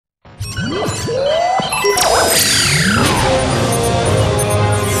This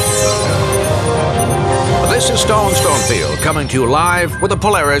is Stonefield coming to you live with a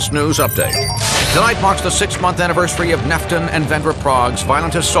Polaris News Update. Tonight marks the 6-month anniversary of Nefton and Vendra Prague's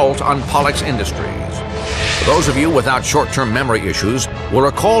violent assault on Pollux Industries. For those of you without short-term memory issues will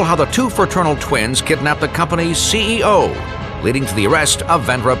recall how the two fraternal twins kidnapped the company's CEO, leading to the arrest of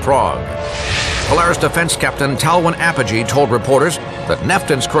Vendra Prague. Polaris Defense Captain Talwin Apogee told reporters that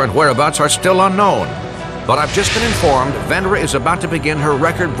Nefton's current whereabouts are still unknown. But I've just been informed Vendra is about to begin her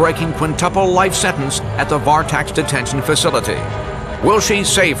record-breaking quintuple life sentence at the Vartax detention facility. Will she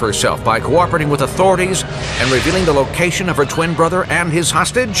save herself by cooperating with authorities and revealing the location of her twin brother and his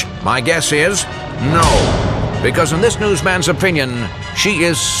hostage? My guess is no. Because in this newsman's opinion, she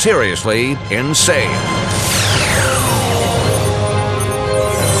is seriously insane.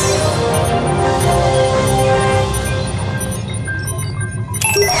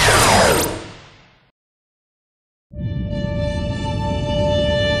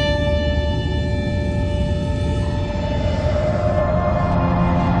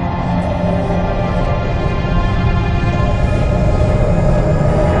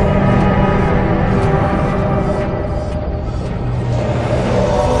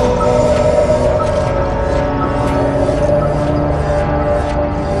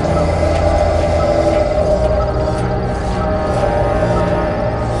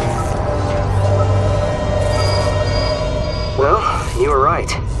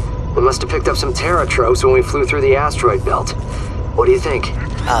 We must have picked up some Terra tropes when we flew through the asteroid belt. What do you think?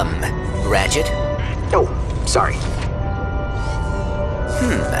 Ratchet? Oh, sorry.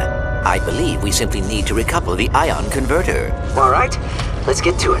 I believe we simply need to recouple the ion converter. All right, let's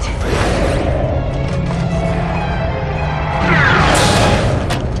get to it.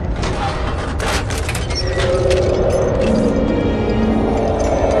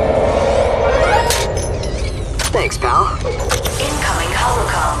 Thanks, pal. Incoming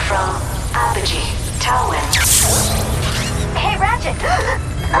holocom from Apogee, Talwin. Hey, Ratchet!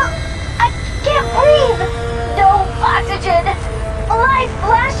 I can't breathe! No oxygen! Light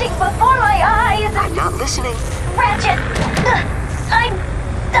flashing before my eyes! I'm not listening. Ratchet! I'm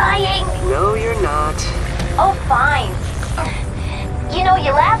dying! No, you're not. Oh, fine. You know,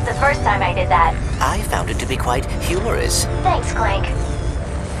 you laughed the first time I did that. I found it to be quite humorous. Thanks, Clank.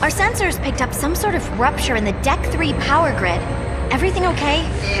 Our sensors picked up some sort of rupture in the Deck 3 power grid. Everything okay?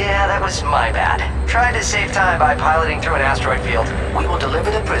 Yeah, that was my bad. Tried to save time by piloting through an asteroid field. We will deliver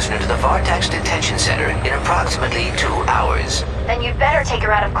the prisoner to the Vartax detention center in approximately 2 hours. Then you'd better take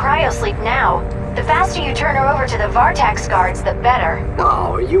her out of cryosleep now. The faster you turn her over to the Vartax guards, the better.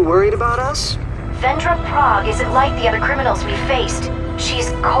 Oh, are you worried about us? Vendra Prague isn't like the other criminals we faced.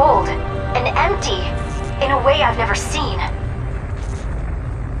 She's cold and empty in a way I've never seen.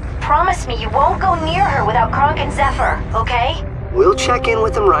 Promise me you won't go near her without Kronk and Zephyr, okay? We'll check in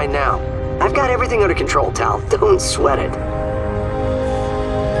with them right now. I've got everything under control, Tal. Don't sweat it.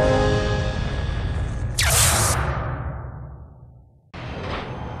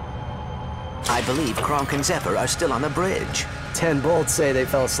 I believe Kronk and Zephyr are still on the bridge. 10 bolts say they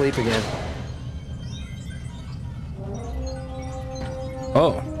fell asleep again.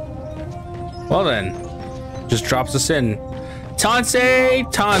 Oh. Well then. Just drops us in. Tansei,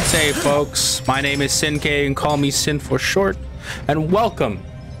 folks. My name is Sin K, and call me Sin for short. And welcome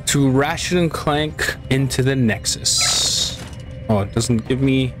to RatchetAndClank Into the Nexus. Oh, it doesn't give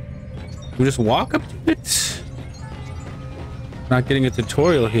me... We just walk up to it? Not getting a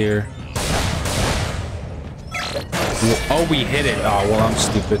tutorial here. Oh, we hit it. Oh, well, I'm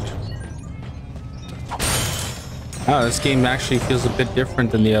stupid. Oh, this game actually feels a bit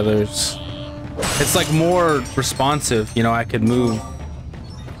different than the others. It's like more responsive, you know, I could move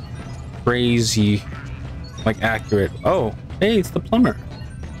crazy, like accurate. Oh, hey, it's the plumber.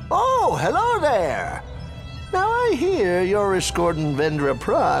 Oh, hello there. Now I hear you're escorting Vendra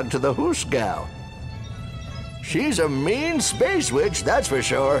Prague to the Husgau. She's a mean space witch, that's for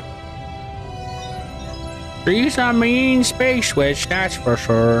sure. She's a mean space witch, that's for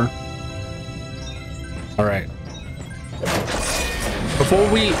sure. All right. Before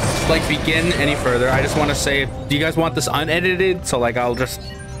we like begin any further, I just want to say, do you guys want this unedited? So like I'll just,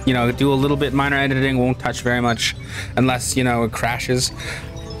 you know, do a little bit minor editing, won't touch very much unless, you know, it crashes.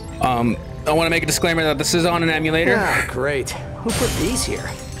 I want to make a disclaimer that this is on an emulator. Yeah, great. Who put these here?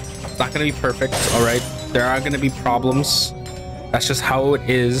 It's not going to be perfect, all right? There are going to be problems. That's just how it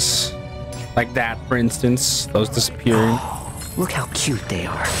is. Like that, for instance, those disappearing. Oh, look how cute they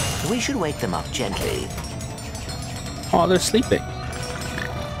are. We should wake them up gently. Oh, they're sleeping.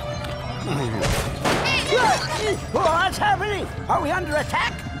 What's happening? Are we under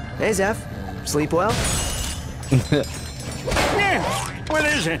attack? Hey, Zeph. Sleep well? Yeah, what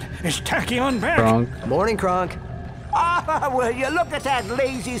is it? Is Tachyon back? Kronk. Morning, Kronk. Ah, will you look at that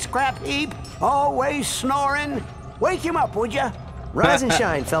lazy scrap heap? Always snoring. Wake him up, would you? Rise and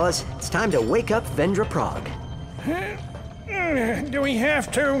shine, fellas. It's time to wake up Vendra Prague. Do we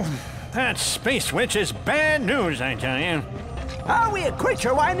have to? That space witch is bad news, I tell you. Are we a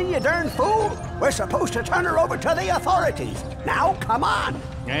creature whining, you darn fool? We're supposed to turn her over to the authorities. Now, come on.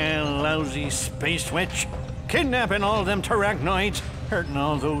 Lousy space witch. Kidnapping all them terragnoids, hurting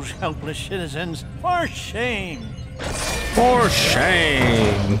all those helpless citizens. For shame. For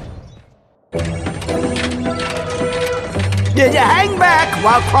shame. Did you hang back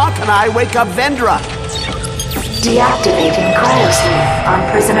while Kronk and I wake up Vendra? Deactivating cryosleep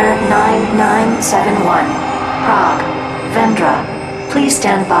on prisoner 9971. Prague. Vendra. Please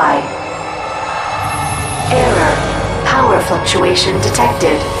stand by. Error. Power fluctuation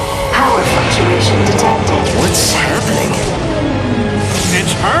detected. Power fluctuation detected. What's happening?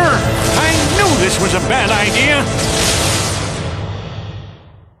 It's her! I knew this was a bad idea!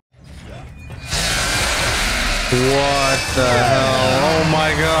 What the hell? Oh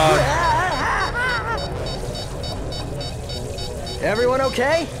my god. Everyone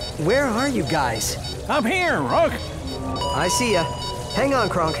okay? Where are you guys? Up here, Rook! I see ya. Hang on,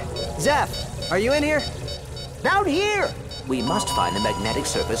 Kronk. Zeph, are you in here? Down here. We must find the magnetic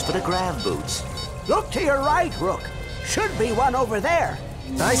surface for the grav boots. Look to your right, Rook. Should be one over there.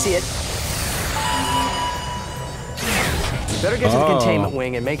 I see it. Better get to the containment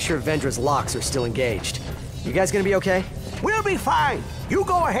wing and make sure Vendra's locks are still engaged. You guys gonna be okay? We'll be fine. You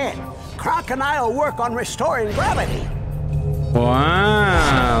go ahead. Kronk and I'll work on restoring gravity.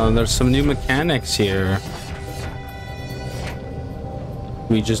 Wow, there's some new mechanics here.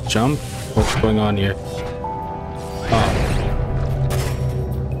 We just jump? What's going on here?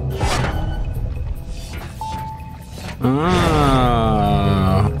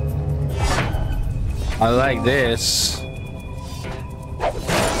 I like this.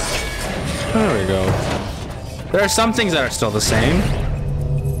 There we go. There are some things that are still the same.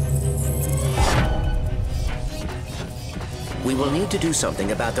 We will need to do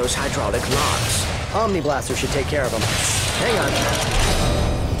something about those hydraulic locks. Omni Blaster should take care of them. Hang on.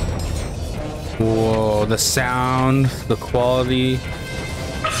 Whoa, the sound, the quality.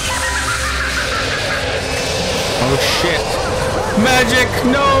 Oh shit. Magic,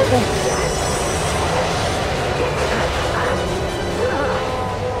 no!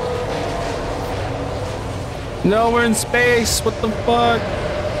 No, we're in space. What the fuck?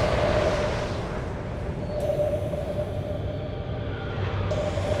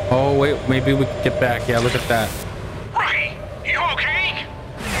 Oh wait, maybe we can get back. Yeah, look at that. Rocky, you okay?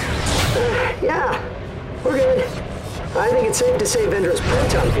 Yeah, we're good. I think it's safe to say Vendra's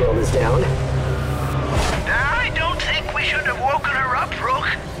proton field is down. I don't think we should have woken her up, Rook.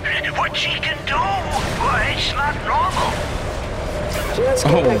 What she can do, boy, it's not normal. Let's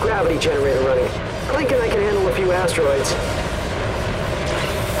get that gravity generator running. Clank and I can handle a few asteroids.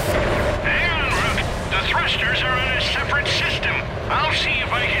 Hang on, Rook. The thrusters are on a separate system. I'll see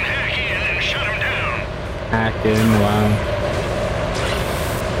if I can hack in and shut them down. Hack in, wow.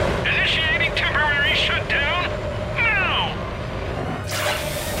 Initiating temporary shutdown now.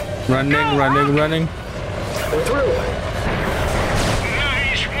 Running, running, running. We're through.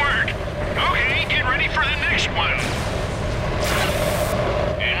 Nice work. Okay, get ready for the next one.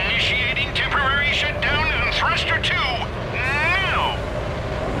 Initiating temporary shutdown on thruster 2 now.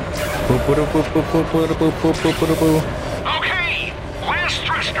 Okay, last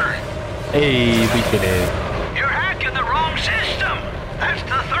thruster. Hey, we did it. You're hacking the wrong system. That's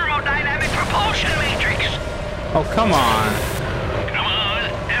the thermodynamic propulsion matrix. Oh, come on. Come on,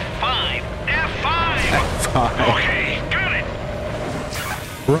 F5, F5. F5. Okay, got it.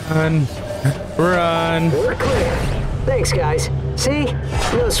 Run. Run. We're clear. Thanks, guys. See?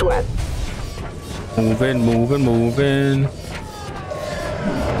 No sweat. Moving, moving, moving.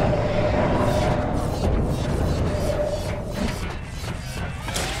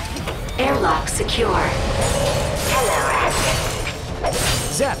 Airlock secure. Hello, Ratchet.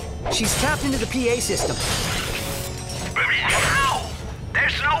 Zep, she's tapped into the PA system. How?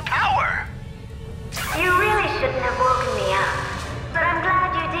 There's no power. You really shouldn't have woken me up, but I'm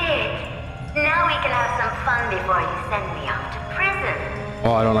glad you did. Now we can have some fun before you send me off to prison.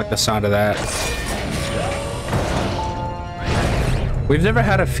 Oh, I don't like the sound of that. We've never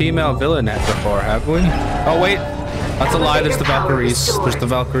had a female villainette before, have we? Oh, wait. That's a lie. There's the Valkyries. There's the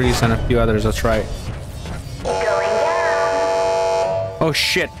Valkyries and a few others. That's right. Going down. Oh,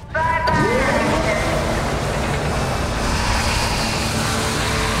 shit. Bye-bye.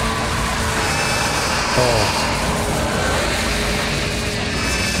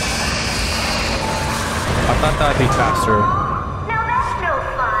 I thought that'd be faster. Now that's no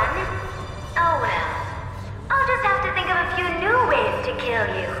fun. Oh well. I'll just have to think of a few new ways to kill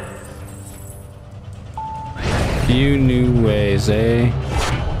you. Few new ways, eh?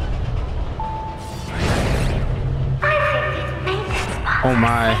 I think these maintenance bots Oh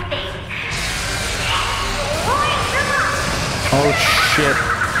my. are sleeping. Oh shit.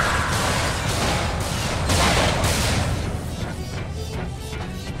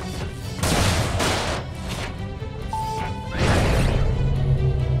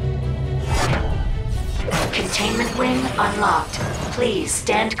 Containment wing unlocked. Please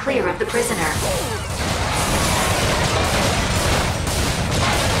stand clear of the prisoner.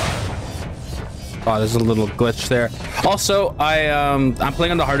 Oh, there's a little glitch there. Also, I'm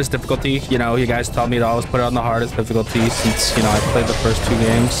playing on the hardest difficulty. You know, you guys tell me to always put it on the hardest difficulty since, you know, I played the first 2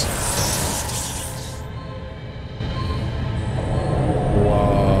 games.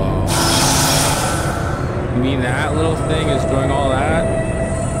 Whoa. You mean that little thing is doing all that?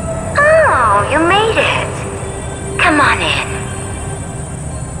 Oh, you made it. Come on in.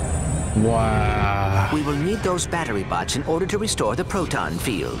 Wow. We will need those battery bots in order to restore the proton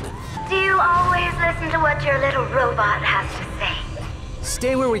field. Do you always listen to what your little robot has to say?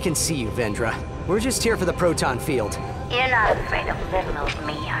 Stay where we can see you, Vendra. We're just here for the proton field. You're not afraid of little old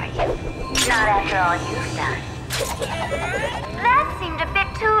me, are you? Not after all you've done. That seemed a bit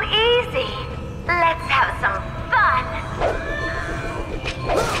too easy. Let's have some fun.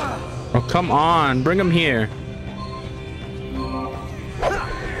 Oh, come on. Bring him here.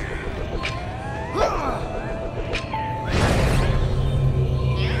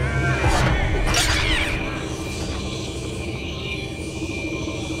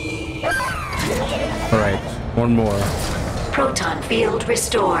 All right, one more. Proton field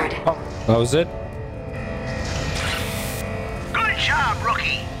restored. Oh, that was it? Good job,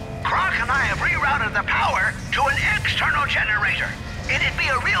 rookie. Croc and I have rerouted the power to an external generator. It'd be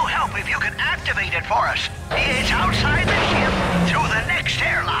a real help if you could activate it for us. It's outside the ship through the next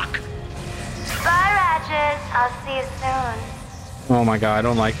airlock. Bye, Ratchet. I'll see you soon. Oh my god, I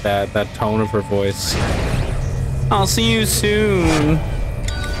don't like that tone of her voice. I'll see you soon.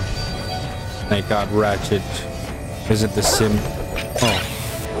 Thank God Ratchet isn't the sim. Oh.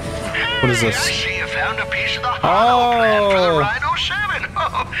 What is this? I see you found a piece of the hollow for the Oh. Rhino 7.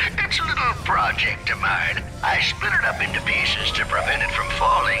 Oh, it's a little project of mine. I split it up into pieces to prevent it from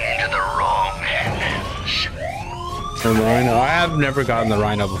falling into the wrong hands. The Rhino. I have never gotten the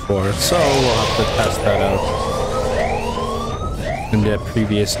Rhino before, so we'll have to test that out in the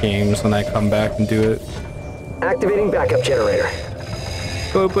previous games when I come back and do it. Activating backup generator.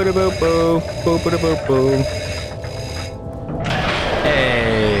 Bo-ba-da-bo-bo. Bo-ba-da-bo-bo.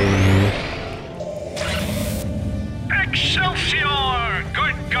 Hey. Excelsior!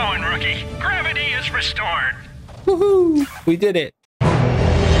 Good going, rookie. Gravity is restored. Woohoo! We did it.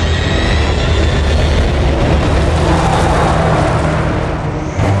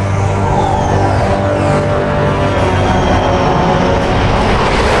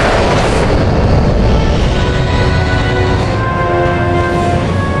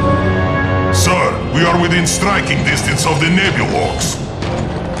 We are within striking distance of the Nebulorks.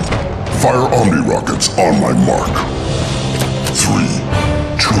 Fire Omni rockets on my mark. 3,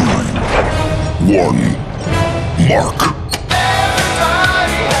 2, 1, mark.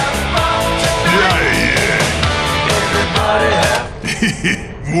 Yeah.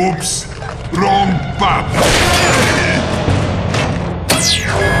 Whoops. Wrong pop.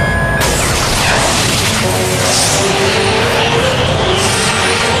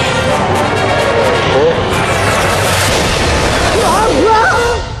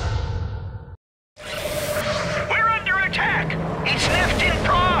 We're under attack. It's left in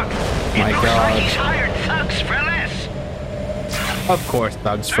Prague. My It looks God. like he's hired thugs for less. Of course,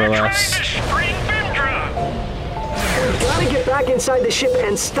 thugs for They're less. trying to spring Vendra. We gotta get back inside the ship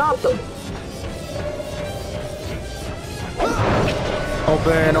and stop them.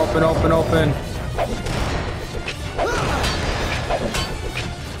 Open, open, open, open.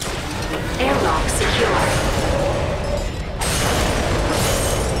 Airlock secure.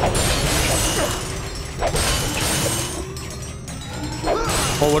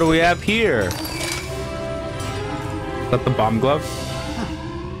 Oh, what do we have here? Is that the bomb glove?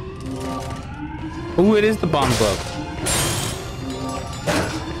 Oh, it is the bomb glove.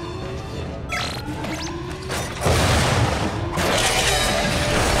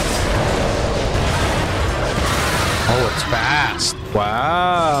 Oh, it's fast.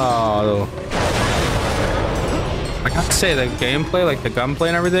 Wow. I gotta say, the gameplay, like the gunplay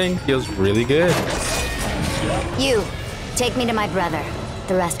and everything, feels really good. You, take me to my brother.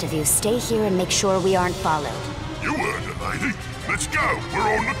 The rest of you, stay here and make sure we aren't followed. You heard it, lady. Let's go.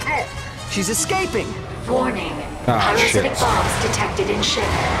 We're on the clock. She's escaping. Warning. Parasitic bombs detected in ship.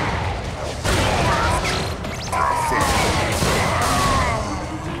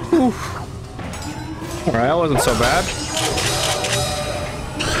 Alright, that wasn't so bad.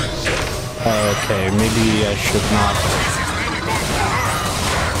 Okay, maybe I should not.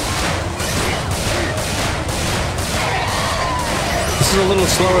 This is a little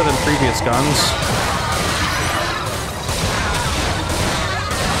slower than previous guns.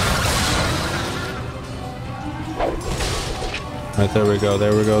 Right, there we go,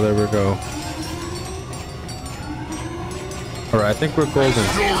 there we go, there we go. Alright, I think we're golden.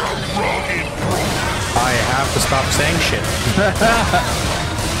 I have to stop saying shit.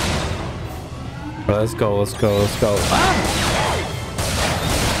 Let's go, let's go, let's go. Ah!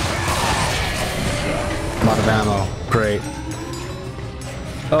 I'm out of ammo. Great.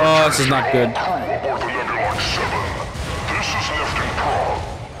 Oh, this is not good. This is Lieutenant Prague.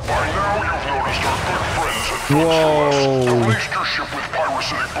 By now you've noticed our good friends at Whoa. laced your ship with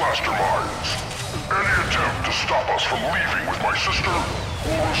pyrocytic blaster mines. Any attempt to stop us from leaving with my sister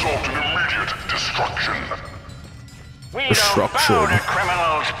will result in immediate destruction. We don't bow to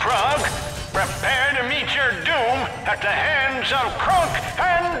criminals, Prague. Prepare to meet your doom at the hands of Krunk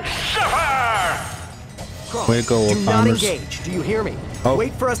and Zephyr! Way to go, old do not timers. engage. Do you hear me? Oh.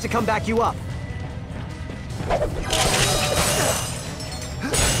 Wait for us to come back you up.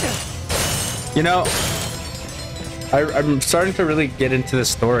 You know, I'm starting to really get into the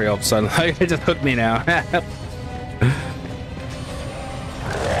story all of a sudden. Like, it just hooked me now.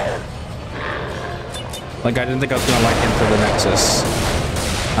 Like, I didn't think I was gonna like Into the Nexus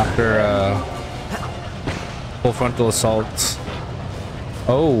after full frontal assault.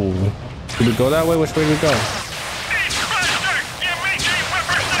 Oh, did we go that way? Which way did we go?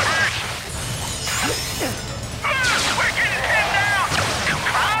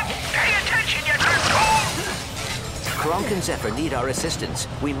 Kronk and Zephyr need our assistance.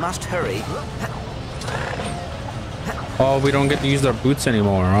 We must hurry. Oh, we don't get to use our boots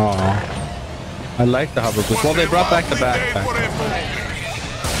anymore. Oh, I like the hover boots. Well, they brought back the backpack.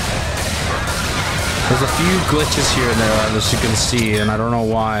 There's a few glitches here and there, as you can see, and I don't know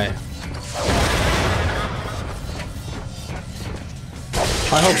why.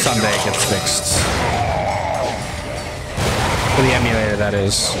 I hope someday it gets fixed. For the emulator, that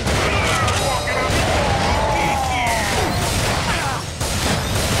is.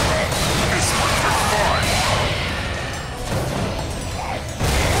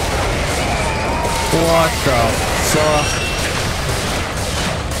 What the fuck?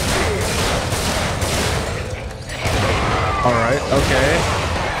 Alright, okay.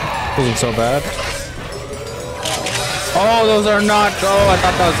 Wasn't so bad. Oh, those are not. Oh, I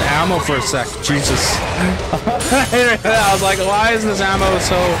thought that was ammo for a sec. Jesus. I was like, why is this ammo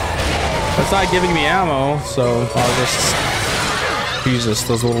so. It's not giving me ammo, so I'll just. Jesus,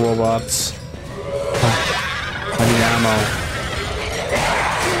 those little robots. I need ammo.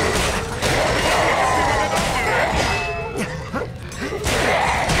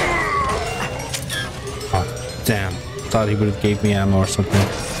 Damn, thought he would have gave me ammo or something.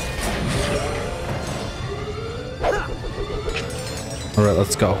 All right,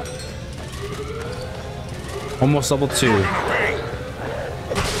 let's go. Almost level 2.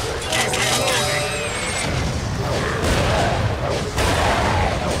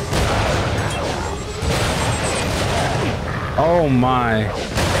 Oh my.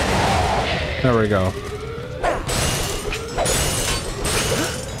 There we go.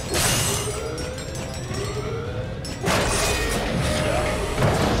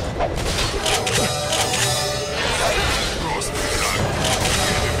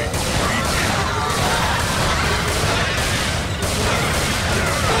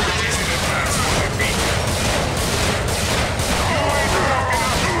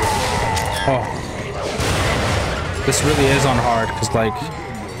 Oh, this really is on hard, because like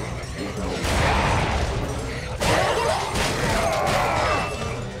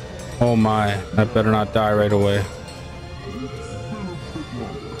oh my, I better not die right away.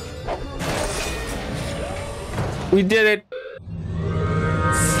 We did it.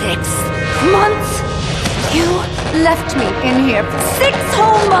 6 months? You left me in here for 6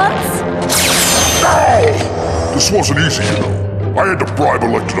 whole months? No! This wasn't easy, you know. I had to bribe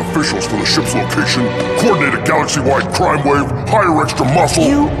elected officials for the ship's location, coordinate a galaxy-wide crime wave, hire extra muscle.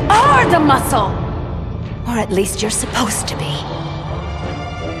 You are the muscle! Or at least you're supposed to be.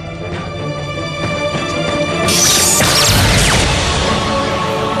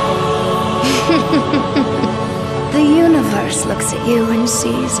 Nexus looks at you and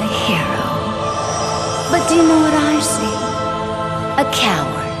sees a hero. But do you know what I see? A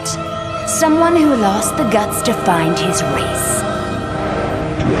coward. Someone who lost the guts to find his race.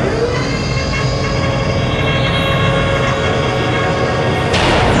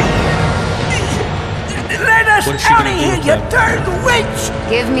 Let us out of here, you darn witch!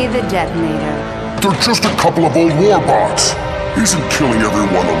 Give me the detonator. They're just a couple of old warbots. Isn't killing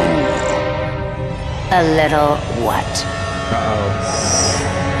everyone a little... A little what?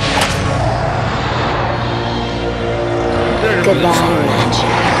 Goodbye, Ratchet.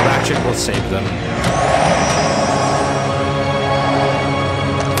 Ratchet will save them.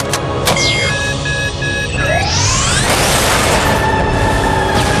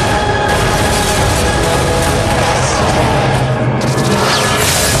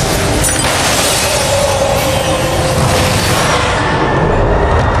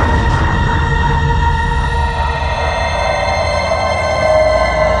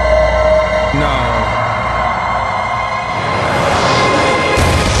 No.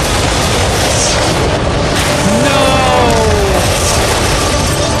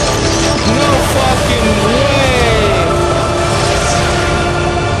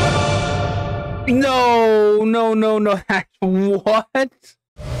 What?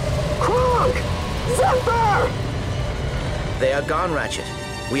 Kronk! Zephyr! They are gone, Ratchet.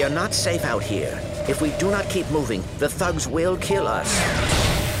 We are not safe out here. If we do not keep moving, the thugs will kill us.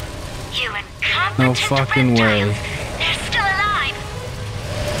 You incompetent No fucking way. They're still alive.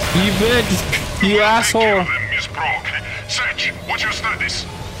 You bitch! You asshole! Miss Brock. Satch, what's your status?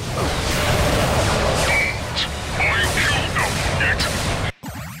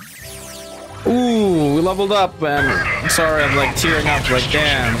 Ooh, we leveled up, and I'm sorry, I'm like tearing up, like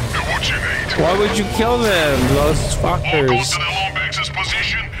damn. Why would you kill them, those fuckers?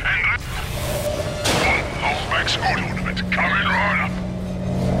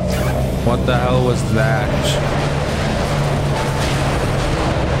 What the hell was that?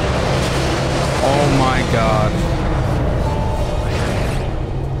 Oh my god.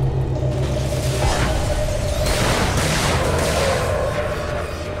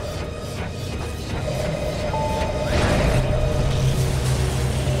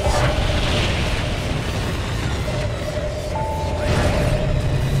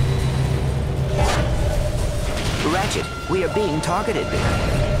 Ratchet, we are being targeted.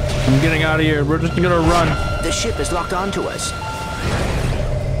 I'm getting out of here. We're just gonna run. The ship is locked onto us.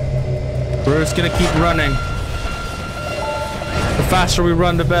 We're just gonna keep running. The faster we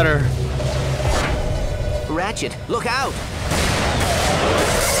run, the better. Ratchet, look out!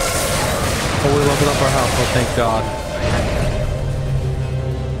 Oh, we leveled up our health. Oh, thank God.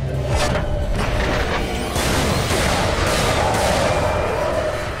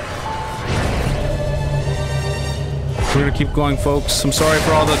 We're gonna keep going, folks. I'm sorry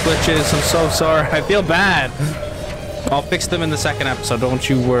for all the glitches. I'm so sorry. I feel bad. I'll fix them in the second episode. Don't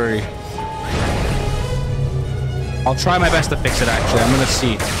you worry. I'll try my best to fix it, actually. I'm gonna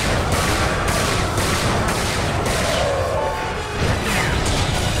see.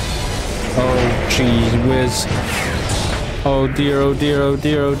 Oh, gee whiz. Oh, dear, oh, dear, oh,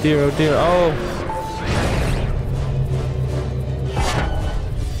 dear, oh, dear, oh, dear. Oh.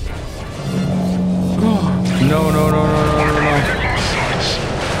 No.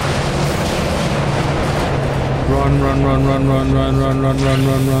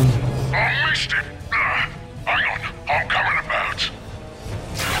 Run. I missed it. Hang on, I'm coming about.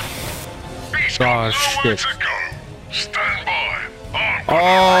 Oh, shit. Stand by.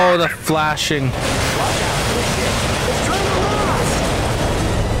 Oh, the flashing.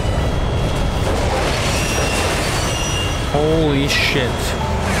 Holy shit.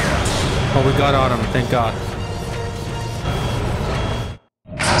 Oh, we got on him, thank God.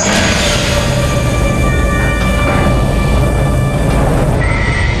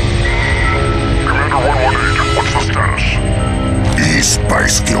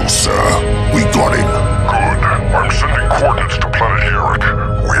 Space skill, sir. We got him. Good. I'm sending coordinates to planet Herrick.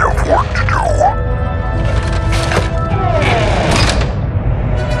 We have work to do.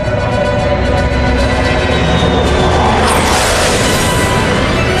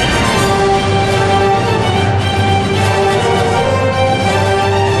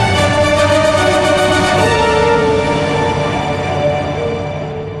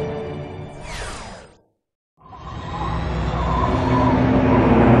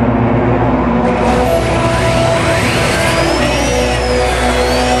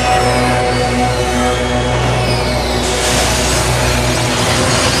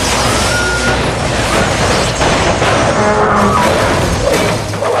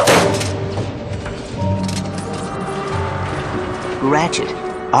 Ratchet,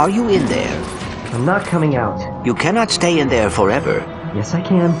 are you in there? I'm not coming out. You cannot stay in there forever. Yes, I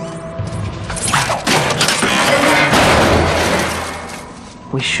can.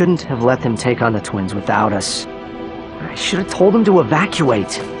 We shouldn't have let them take on the twins without us. I should have told them to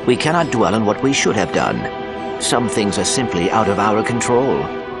evacuate. We cannot dwell on what we should have done. Some things are simply out of our control.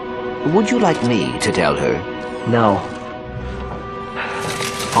 Would you like me to tell her? No.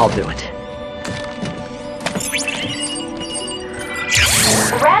 I'll do it.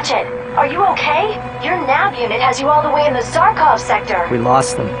 Ratchet, are you okay? Your nav unit has you all the way in the Zarkov sector. We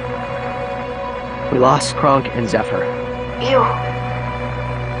lost them. We lost Kronk and Zephyr. You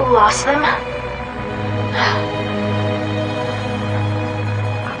lost them?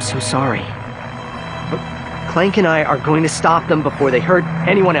 I'm so sorry. But Clank and I are going to stop them before they hurt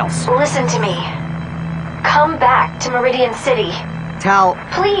anyone else. Listen to me. Come back to Meridian City. Tal.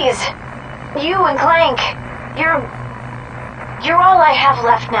 Please. You and Clank. You're all I have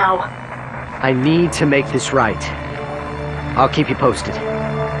left now. I need to make this right. I'll keep you posted.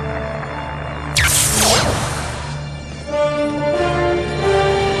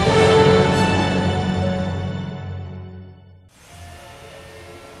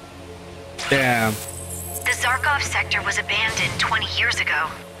 Damn. The Zarkov sector was abandoned 20 years ago,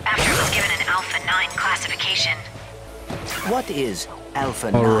 after it was given an Alpha 9 classification. What is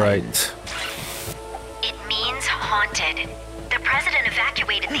Alpha 9? Alright. It means haunted. The president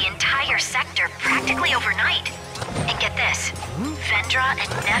evacuated the entire sector practically overnight. And get this, Vendra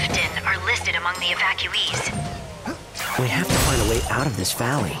and Neftin are listed among the evacuees. We have to find a way out of this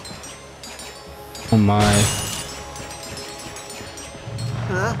valley. Oh my.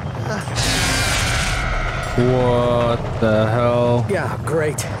 What the hell? Yeah,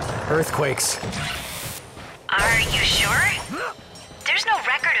 great. Earthquakes. Are you sure? There's no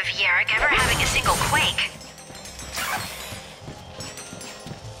record of Yarrick ever having a single quake.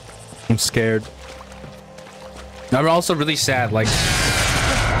 I'm scared. I'm also really sad, like,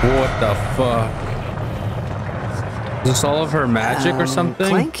 what the fuck? Is this all of her magic or something?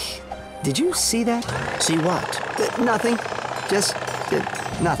 Clank? Did you see that? See what? Nothing. Just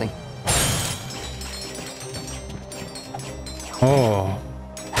nothing. Oh.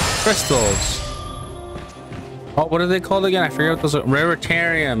 Crystals. Oh, what are they called again? I forget what those are.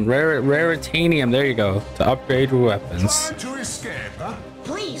 Raritanium. Raritanium. There you go. To upgrade your weapons. Trying to escape, huh?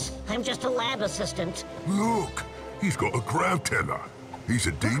 Please, I'm just a lab assistant. Look, he's got a grav tether. He's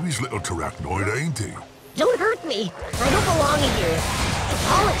a devious little terracnoid, ain't he? Don't hurt me. I don't belong here.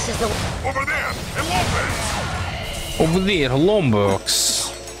 Pollux is the... Over there, in Lombex! Over there,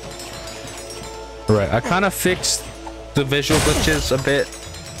 Lombex. Right, I kind of fixed the visual glitches a bit.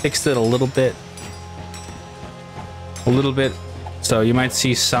 Fixed it a little bit. A little bit. So you might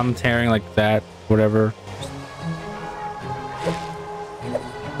see some tearing like that, whatever.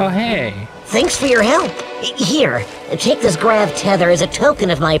 Oh, hey. Thanks for your help. Here, take this grav tether as a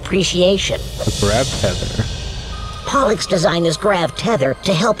token of my appreciation. A grav tether? Pollux designed this grav tether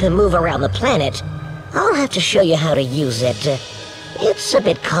to help him move around the planet. I'll have to show you how to use it. It's a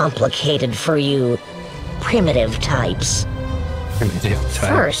bit complicated for you primitive types. Primitive type.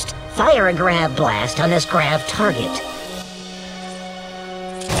 First, fire a grav blast on this grav target.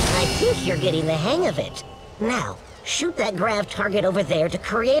 I think you're getting the hang of it. Now, shoot that grav target over there to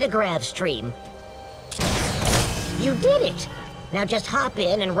create a grav stream. You did it! Now just hop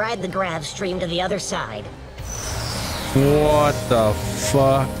in and ride the grav stream to the other side. What the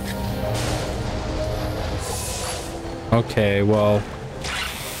fuck? Okay, well...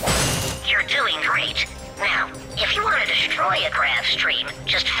 You're doing great. Now, if you want to destroy a grav stream,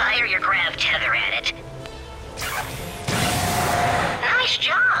 just fire your grav tether at it. Nice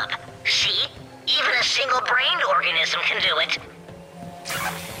job! See? Even a single-brained organism can do it.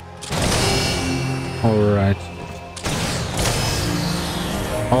 Alright.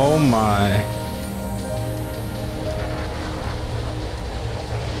 Oh my.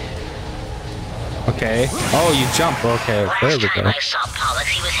 Okay. Oh, you jump. Okay, there we go. Last time I saw Pollux,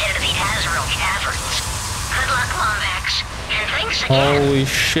 he was headed to the Azrael Caverns. Good luck, Lombax. And thanks again. Holy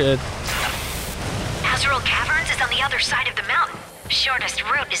shit. Azrael Caverns is on the other side of the mountain. Shortest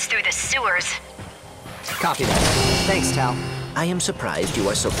route is through the sewers. Copy that. Thanks, Tal. I am surprised you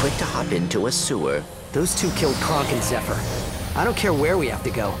are so quick to hop into a sewer. Those two killed Kronk and Zephyr. I don't care where we have to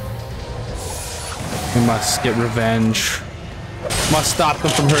go. We must get revenge. Must stop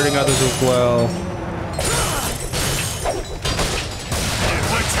them from hurting others as well.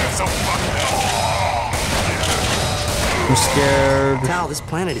 I'm scared. Tal, this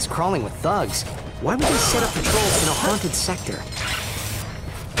planet is crawling with thugs. Why would they set up patrols in a haunted sector?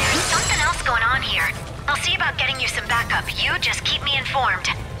 There's something else going on here. I'll see about about getting you some backup. You just keep me informed.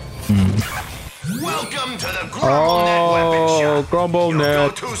 Welcome to the GrumbleNet Weapon Shop.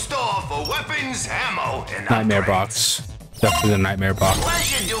 GrumbleNet. Go-to store for weapons, ammo, and Nightmare upgrades. box. Definitely the nightmare box.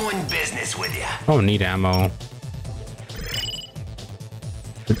 Pleasure doing business with you. Oh, need ammo.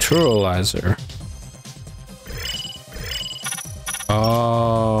 Naturalizer.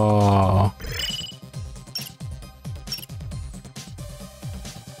 Oh.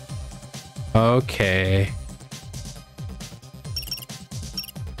 Okay.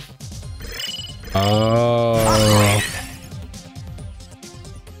 Oh.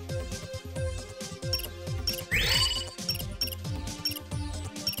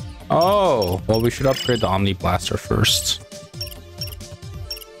 Oh. Well, we should upgrade the Omni Blaster first.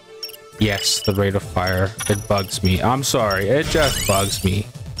 Yes, the rate of fire. It bugs me. I'm sorry. It just bugs me.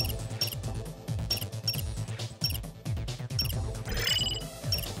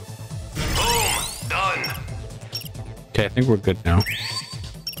 Boom. Done. Okay, I think we're good now.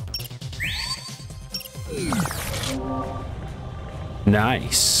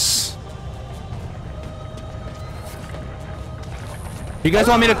 Nice. You guys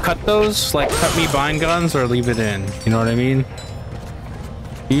want me to cut those? Like, cut me bind guns or leave it in? You know what I mean?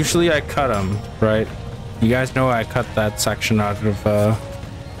 Usually I cut them, right? You guys know I cut that section out of the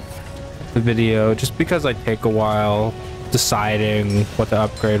video just because I take a while deciding what to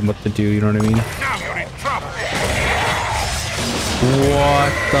upgrade and what to do, you know what I mean? Now you're in trouble.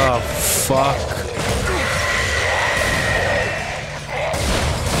 What the fuck?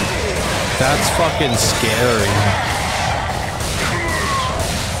 That's fucking scary.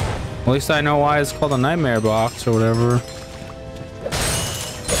 At least I know why it's called a nightmare box or whatever.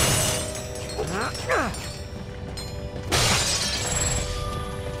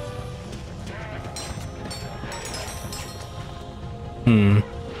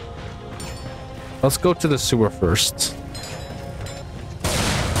 Let's go to the sewer first.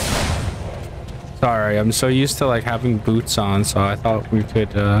 Sorry, I'm so used to like having boots on, so I thought we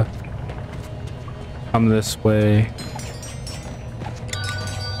could come this way.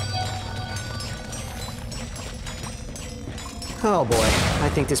 Oh boy, I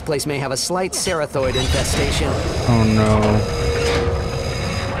think this place may have a slight cerathoid infestation. Oh no.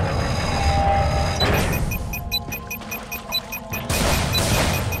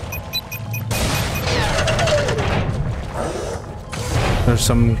 There's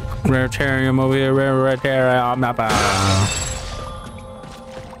some raritarium over here, raritarium.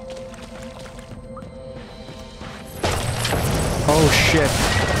 Oh shit.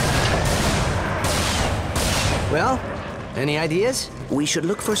 Well, any ideas? We should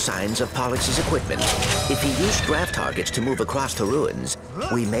look for signs of Pollux' equipment. If he used grav targets to move across the ruins,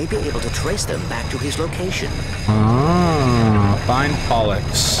 we may be able to trace them back to his location. Ah, find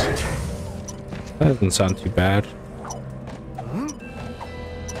Pollux. That doesn't sound too bad.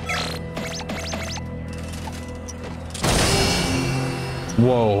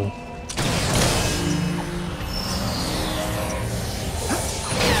 Whoa.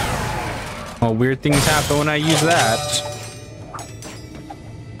 Oh, weird things happen when I use that.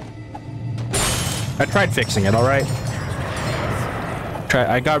 I tried fixing it, alright?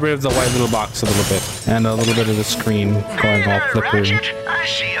 I got rid of the white little box a little bit, and a little bit of the screen going all flickering. Ratchet, I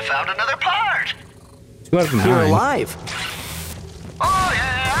see you found another part. 2 out of 9. You're alive. Oh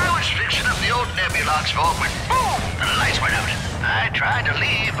yeah, I was fixing up the old Nebulox vault when boom, the lights went out. I tried to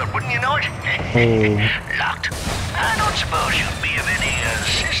leave, but wouldn't you know it? Locked. I don't suppose you'd be of any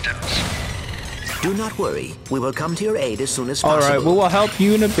assistance. Do not worry. We will come to your aid as soon as possible. Alright, we will help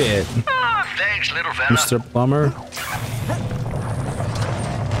you in a bit. Oh, thanks, little fella. Mr. Plumber.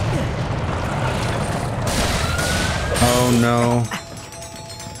 Oh no.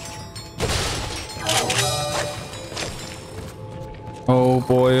 Oh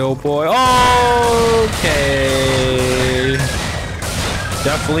boy, oh boy. Okay.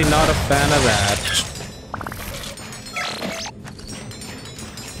 Definitely not a fan of that.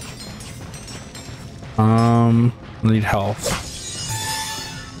 Need health.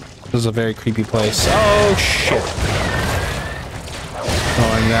 This is a very creepy place. Oh shit.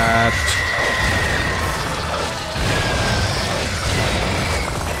 Throwing that.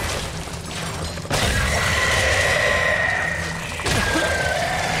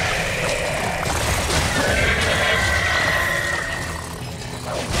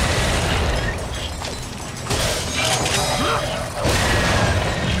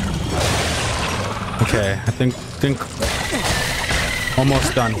 Okay, I think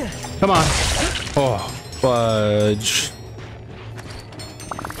almost done. Come on. Oh, fudge.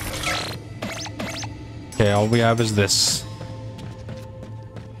 Okay, all we have is this.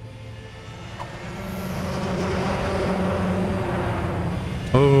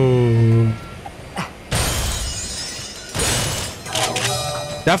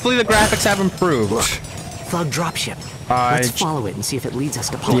 Definitely the graphics have improved. Look, Thug dropship. Let's follow it and see if it leads us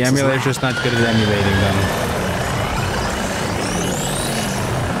to Pollux. The emulator's just not good at emulating them.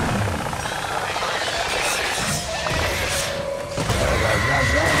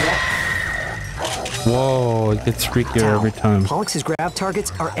 Whoa, it gets freakier every time. Pollux's grav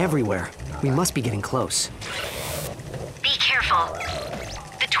targets are everywhere. We must be getting close. Be careful.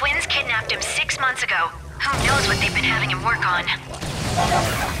 The twins kidnapped him 6 months ago. Who knows what they've been having him work on?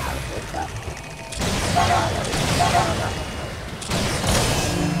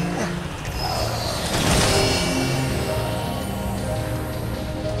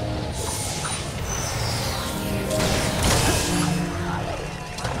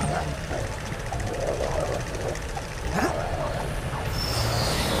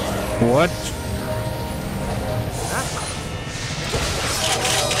 What?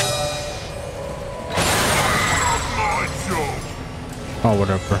 Oh,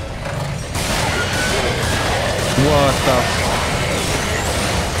 whatever. What the?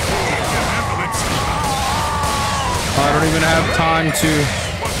 I don't even have time to.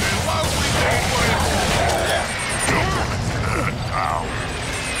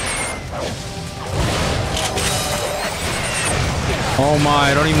 Oh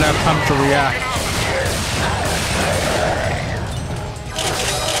my, I don't even have time to react.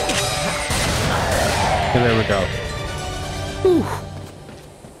 Okay, there we go. Whew.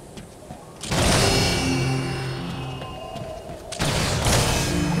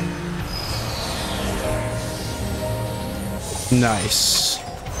 Nice.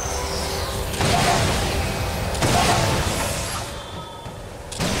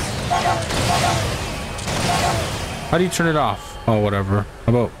 How do you turn it off? Oh, whatever.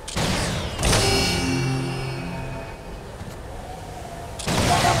 How about?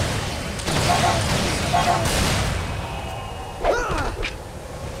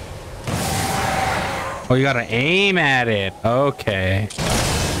 Oh, you gotta aim at it. Okay.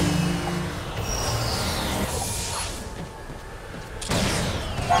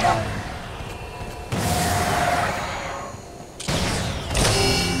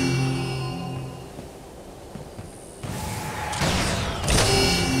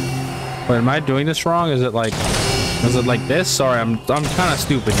 Wait, am I doing this wrong? Is it like this? Sorry, I'm kind of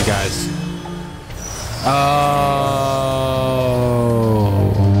stupid, you guys. Oh.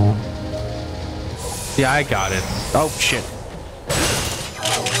 Yeah, I got it. Oh shit.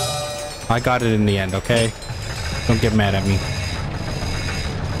 I got it in the end, okay? Don't get mad at me.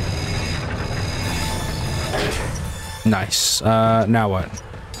 Nice. Now what?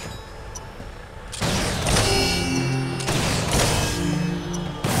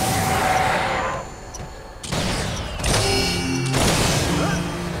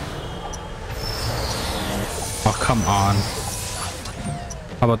 Oh, come on.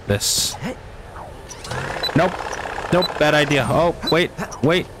 How about this? Nope. Nope, bad idea. Oh, wait.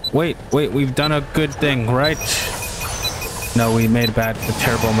 We've done a good thing, right? No, we made a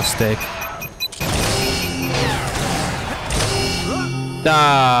terrible mistake.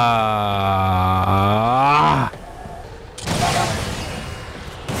 Ah.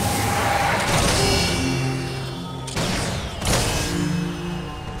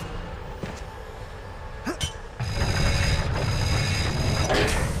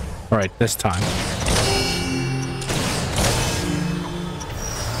 All right, this time.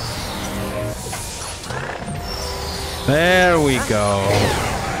 There we go.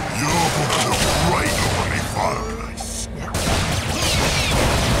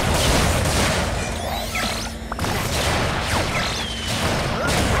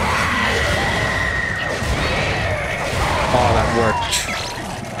 Oh, that worked.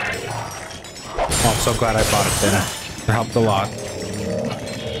 Oh, I'm so glad I bought it then. It helped a lot.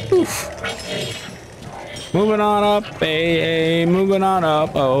 Oof. Moving on up, hey, moving on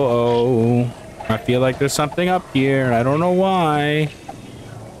up. Oh. I feel like there's something up here. I don't know why.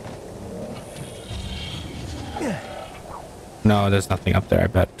 No, there's nothing up there, I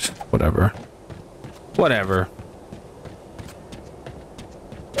bet. Whatever.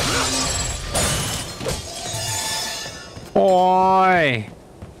 Boy.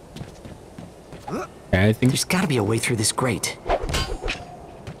 Okay, I think there's got to be a way through this grate.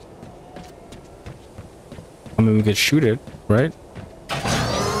 I mean, we could shoot it, right?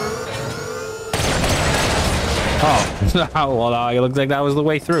 Oh, well, it looks like that was the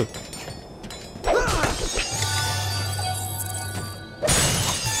way through.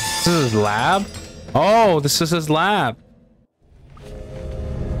 This is his lab? Oh, this is his lab.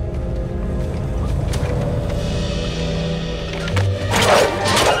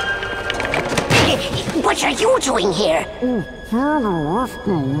 Put your are you doing here?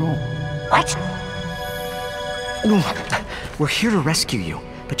 What? We're here to rescue you,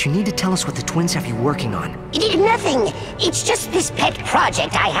 but you need to tell us what the twins have you working on. Nothing. It's just this pet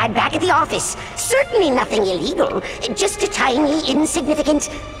project I had back at the office. Certainly nothing illegal. Just a tiny, insignificant,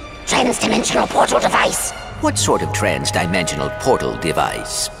 trans-dimensional portal device. What sort of trans-dimensional portal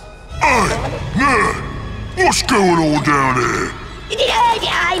device? What's going on down there?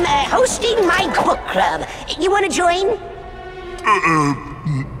 I'm hosting my book club. You want to join?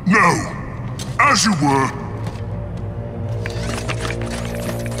 No. As you were.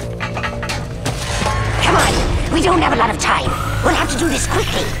 Come on, we don't have a lot of time. We'll have to do this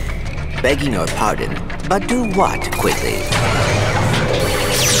quickly. Begging your pardon, but do what quickly?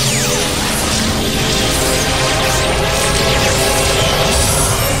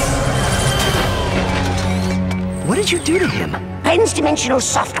 What did you do to him? Trans-dimensional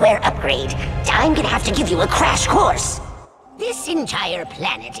software upgrade. I'm gonna have to give you a crash course. This entire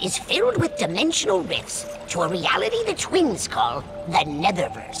planet is filled with dimensional rifts to a reality the twins call the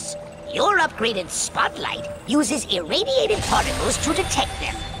Netherverse. Your upgraded spotlight uses irradiated particles to detect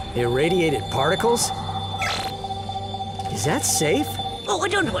them. Irradiated particles? Is that safe? Oh,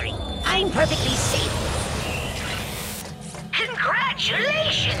 don't worry. I'm perfectly safe.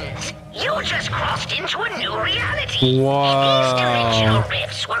 Congratulations! You just crossed into a new reality. Wow. These dimensional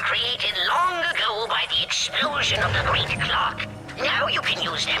rifts were created long ago by the explosion of the Great Clock. Now you can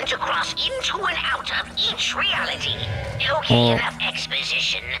use them to cross into and out of each reality. Okay, enough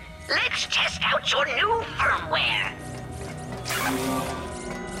exposition. Let's test out your new firmware.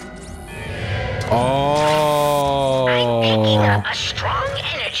 I'm picking up a strong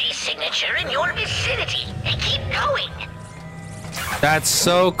energy signature in your vicinity. Keep going. That's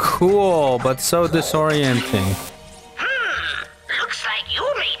so cool, but so disorienting. Looks like you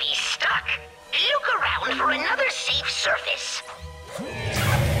may be stuck. Look around for another safe surface.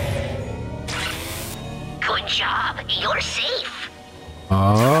 Good job. You're safe.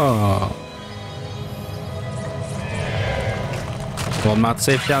 Oh. Well, I'm not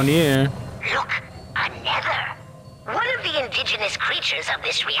safe down here. Look, a nether. One of the indigenous creatures of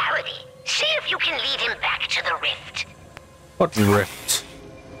this reality. See if you can lead him back to the rift. What rift?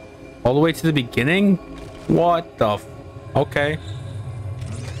 All the way to the beginning? What the f... Okay.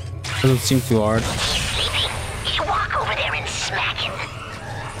 Doesn't seem too hard. He's sleeping. You walk over there and smack him.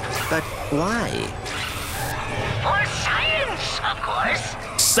 But why? For science, of course.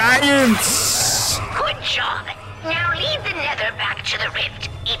 Science! Good job. Now lead the nether back to the rift.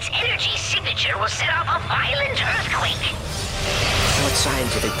 Its energy signature will set off a violent earthquake. What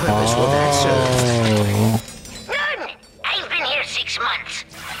scientific purpose will that serve? None. I've been here 6 months.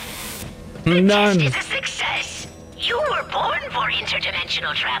 None. Test is a success. You were born for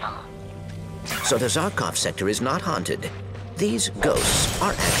interdimensional travel. So the Zarkov sector is not haunted. These ghosts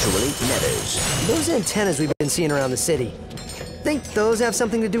are actually nethers. Those antennas we've been seeing around the city. Think those have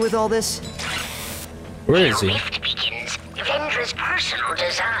something to do with all this? Where is he? The rift begins. Vendra's personal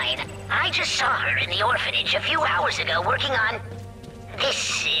design. I just saw her in the orphanage a few hours ago working on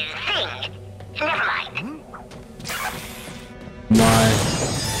this thing. Never mind.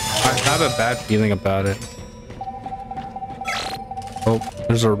 I have a bad feeling about it. Oh,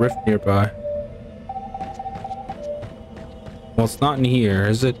 there's a rift nearby. Well, it's not in here,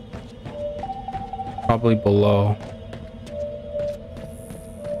 is it? Probably below.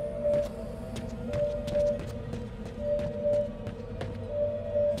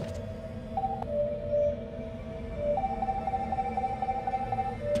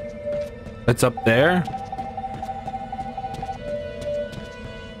 It's up there?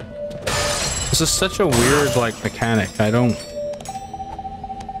 This is such a weird, like, mechanic. I don't...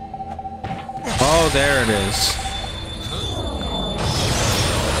 Oh, there it is.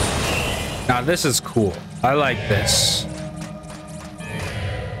 Now, this is cool. I like this.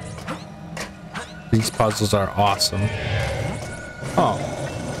 These puzzles are awesome. Oh.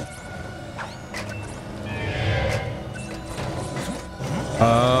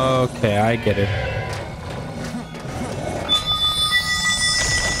 Okay, I get it.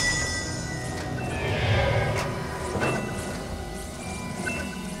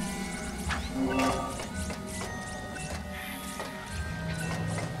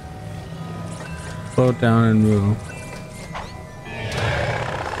 Slow down and move.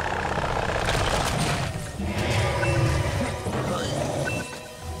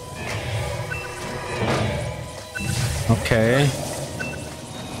 Okay.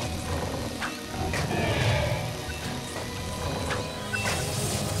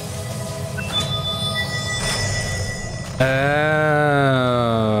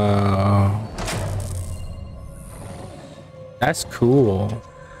 That's cool.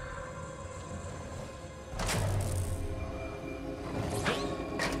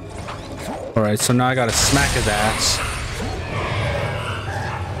 All right, so now I gotta smack his ass.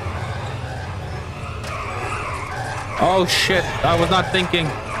 Oh shit, I was not thinking.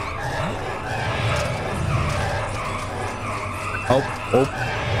 Oh.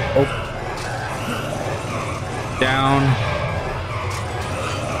 Down.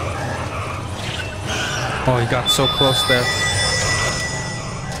 Oh, he got so close there.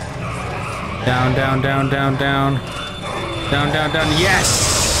 Down. Down. Yes!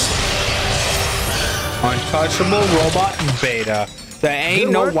 Untouchable robot beta. There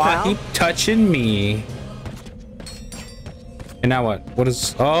ain't no wahoo touching me. And now what? What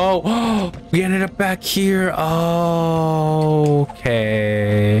is... Oh, we ended up back here. Oh,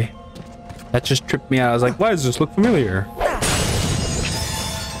 okay. That just tripped me out. I was like, why does this look familiar?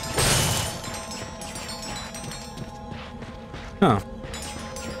 Huh.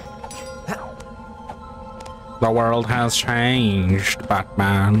 The world has changed,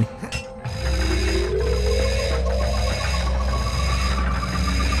 Batman.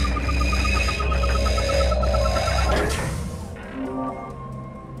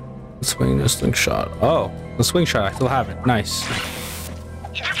 Swing the slingshot. Oh, the swing shot. I still have it. Nice.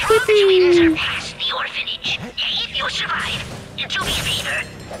 The twins are past the orphanage. If you survive, do me a favor.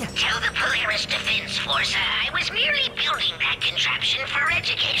 Tell the Polaris Defense Force I was merely building that contraption for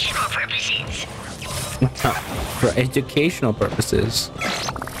educational purposes. For educational purposes.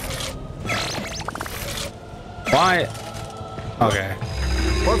 Why? Okay.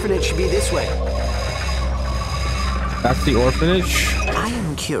 Orphanage should be this way. That's the orphanage? I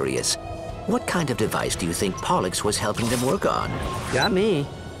am curious. What kind of device do you think Pollux was helping them work on? Got me.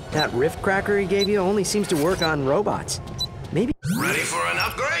 That rift cracker he gave you only seems to work on robots. Maybe... Ready for an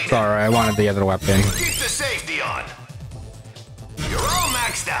upgrade? Sorry, I wanted the other weapon. Keep the safety on. You're all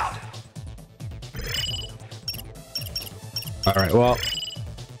maxed out. Alright, well...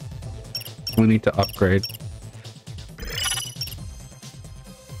 we need to upgrade.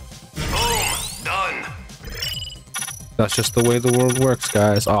 Boom! Done. That's just the way the world works,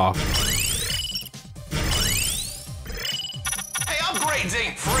 guys. Oh. Hey, upgrades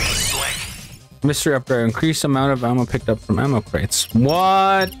ain't free, Slick. Mystery upgrade. Increased amount of ammo picked up from ammo crates.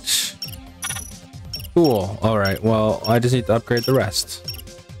 What? Cool. Alright, well, I just need to upgrade the rest.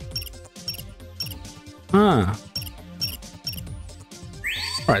 Huh.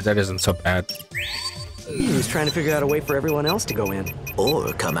 Alright, that isn't so bad. He was trying to figure out a way for everyone else to go in.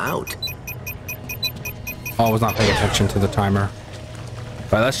 Or come out. Oh, I was not paying attention to the timer.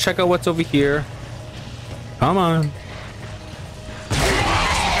 Alright, let's check out what's over here. Come on.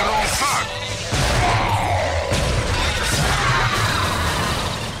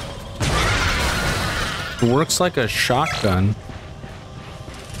 It works like a shotgun.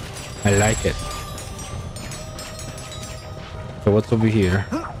 I like it. So what's over here?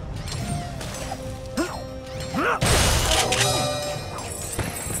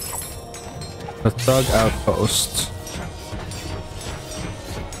 The thug outpost.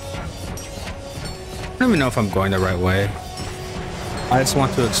 I don't even know if I'm going the right way. I just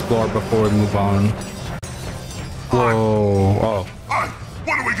want to explore before we move on. Whoa. Oh. Hey,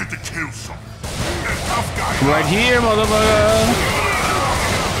 when do we get to kill some? Tough guy. Right here, motherfucker.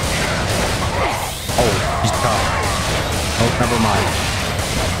 Oh, he's tough. Oh, never mind.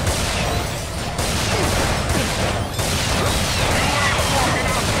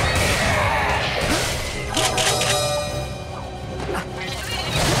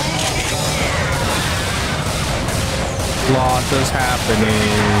 Lots is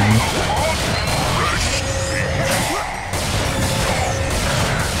happening.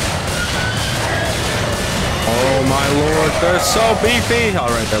 Oh my lord, they're so beefy. All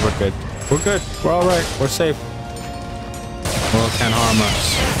right, then we're good. We're good. We're all right. We're safe. Well, it can't harm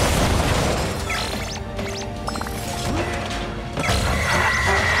us.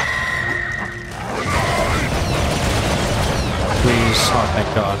 Please, oh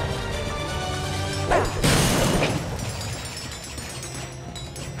thank God.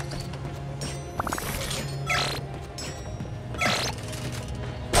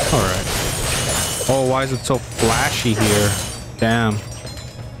 Oh, why is it so flashy here? Damn.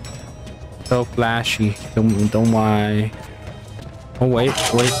 So flashy. Don't why. Oh, wait.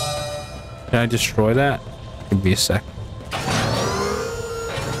 Can I destroy that? Give me a sec.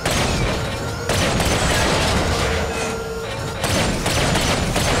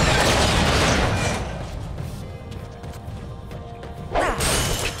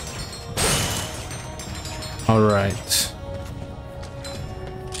 All right.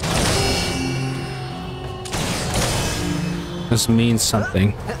 This means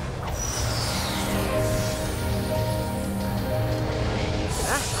something.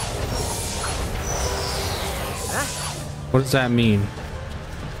 What does that mean?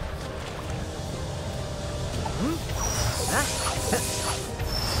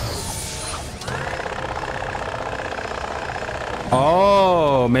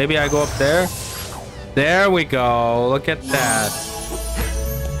 Oh, maybe I go up there? There we go. Look at that.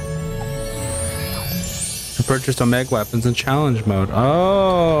 I purchased Omega weapons in challenge mode.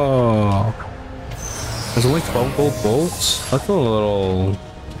 Oh. There's only 12 gold bolts? That's a little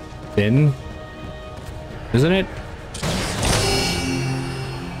thin. Isn't it?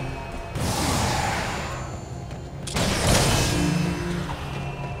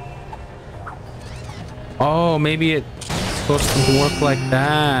 Oh, maybe it's supposed to work like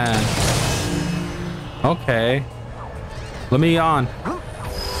that. Okay. Let me on.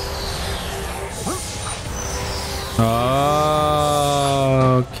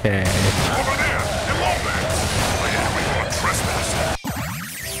 Okay.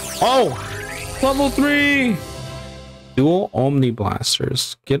 Oh! Level 3! Dual Omni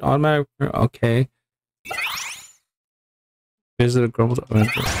Blasters. Get automatic. Okay. Visit a global event.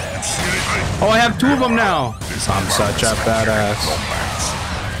 Oh, I have 2 of them now! I'm such a badass.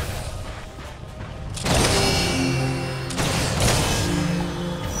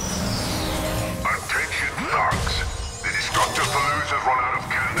 Attention thugs. The Destructor Falloos has run out of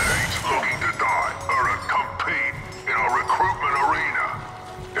candidates looking to die or compete in our recruitment arena.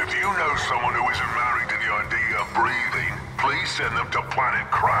 If you know someone who isn't married to the idea of breathing, please send them to Planet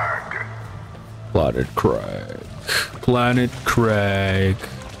Crag. Planet Crag. Planet Crag.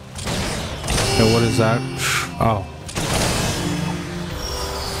 Okay, what is that? Oh.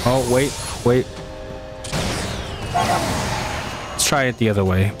 Oh, wait. Let's try it the other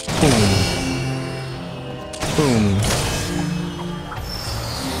way. Boom. Boom.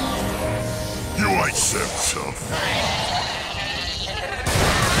 You ain't said something.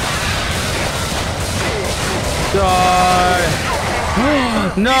 Die!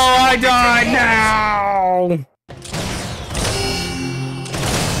 No, I died now!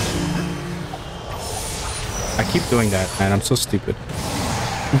 I keep doing that, man. I'm so stupid.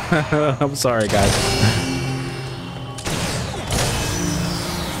 I'm sorry, guys.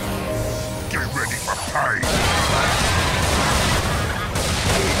 Get ready for pain.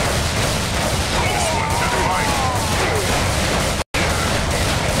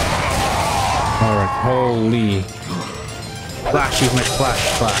 Alright, holy. Flashy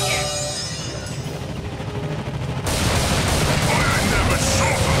McFlash.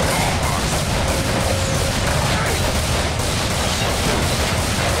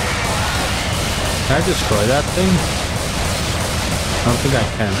 Can I destroy that thing? I don't think I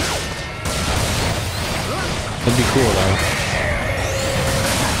can. It'd be cool though.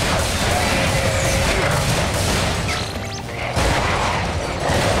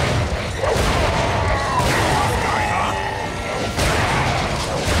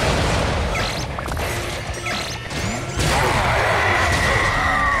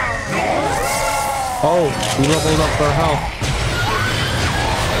 Oh, we leveled up our health.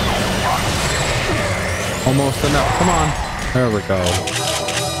 Almost enough. Come on. There we go.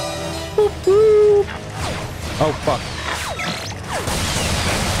 Boop, boop. Oh, fuck.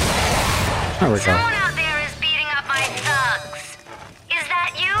 There we go. Someone out there is beating up my thugs. Is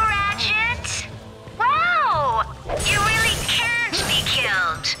that you, Ratchet? Wow! You really can't be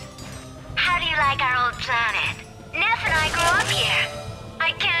killed. How do you like our old planet? Neff and I grew up here.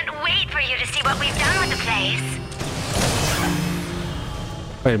 I can't wait for you to see what we've done with the place.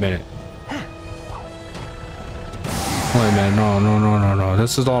 Wait a minute. Wait a minute. No.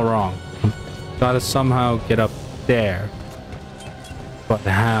 This is all wrong. Gotta somehow get up there. But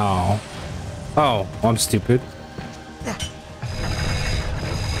how? Oh, I'm stupid.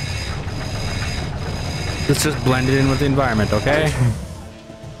 Let's just blend it in with the environment, okay?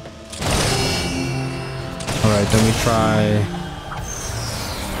 Alright, then we try...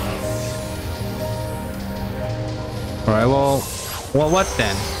 Alright, well, what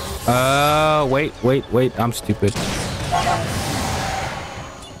then? Wait, I'm stupid.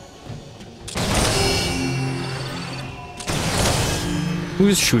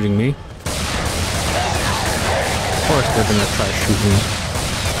 Who's shooting me? Of course they're gonna try to shoot me.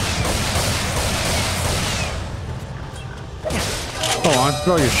 Go on,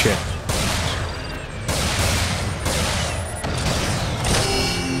 throw your shit.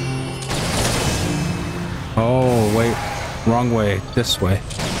 Oh, wait. Wrong way. This way.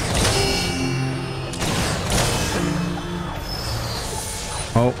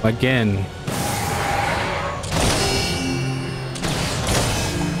 Oh, again.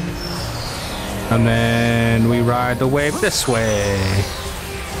 And then we ride the wave this way.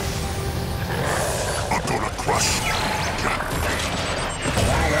 I'm gonna crush you.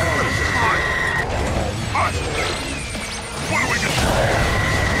 What do we do?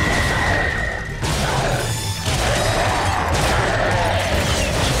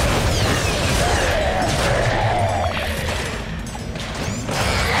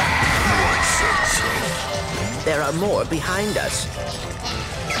 There are more behind us.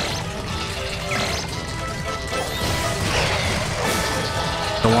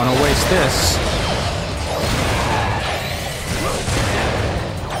 Don't want to waste this.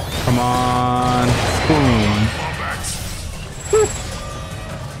 Come on. Boom.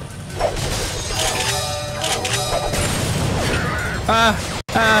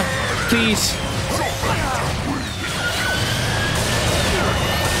 Please.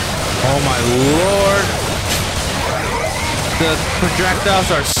 Oh my lord. The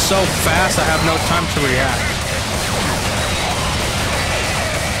projectiles are so fast, I have no time to react.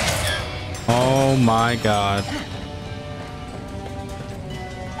 Oh my god.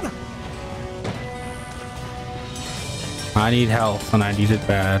 I need health, and I need it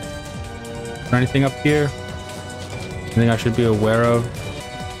bad. Is there anything up here? Anything I should be aware of?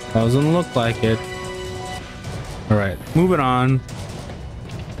 Doesn't look like it. Alright, moving on.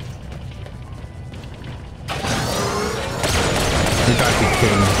 You gotta be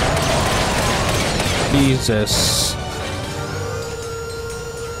kidding. Jesus.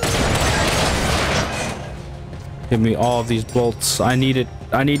 Give me all of these bolts. I need it.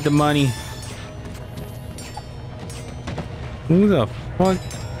 I need the money. Who the fuck?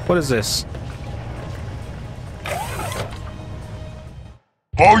 What is this?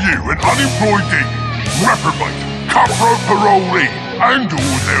 Are you an unemployed demon, reprobate, cutthroat parolee, and all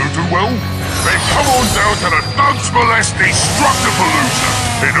ne'er-do-well? Then come on down to the Thugs Molest Destructipalooza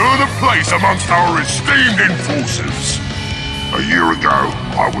and earn a place amongst our esteemed enforcers. A year ago,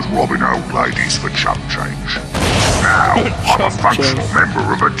 I was robbing old ladies for chump change. Now, I'm a functional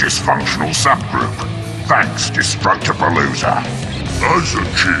member of a dysfunctional subgroup. Thanks, Destructipalooza. As a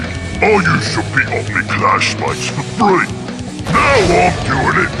kid, I used to beat up my classmates for free. Now I'm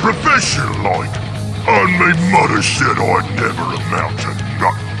doing it professional-like. And my mother said I'd never amount to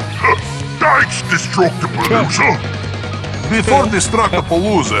nothing. Thanks, Destructipalooza. Before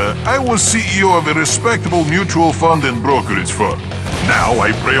Destructipalooza, I was CEO of a respectable mutual fund and brokerage firm. Now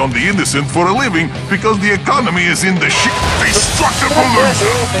I prey on the innocent for a living because the economy is in the shit.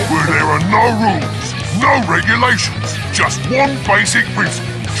 Destructipalooza, where there are no rules, no regulations, just one basic principle.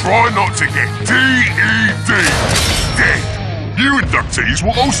 Try not to get DED. Dead. You inductees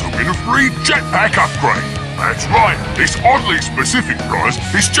will also get a free jetpack upgrade. That's right, this oddly specific prize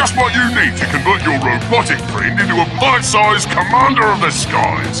is just what you need to convert your robotic friend into a bite-sized commander of the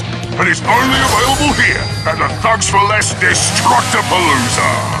skies. And it's only available here at the Thugs for Less Destructipalooza.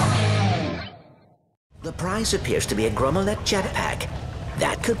 The prize appears to be a Grommelet jetpack.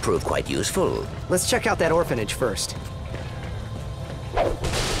 That could prove quite useful. Let's check out that orphanage first.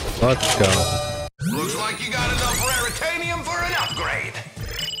 Let's go. Looks like you got enough raritanium for an upgrade.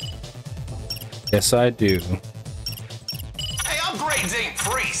 Yes, I do. Hey, upgrades ain't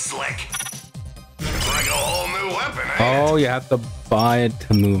free, Slick. It's like a whole new weapon, eh? Oh, you have to buy it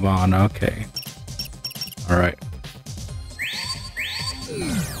to move on. Okay. All right.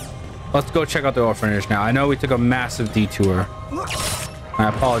 Let's go check out the orphanage now. I know we took a massive detour. I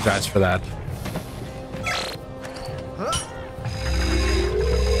apologize for that.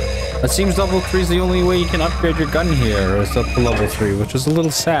 It seems level 3 is the only way you can upgrade your gun here, or it's up to level 3, which is a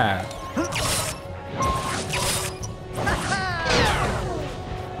little sad.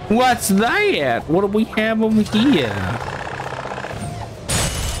 What's that? What do we have over here?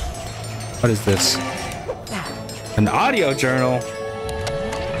 What is this? An audio journal?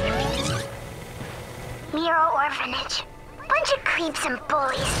 Miro Orphanage. Bunch of creeps and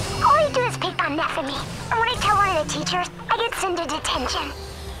bullies. All they do is pick on Neff and me. And when I tell one of the teachers, I get sent to detention.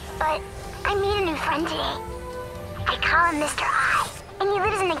 But I made a new friend today. I call him Mr. I, and he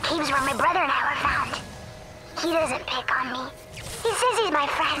lives in the caves where my brother and I were found. He doesn't pick on me. He says he's my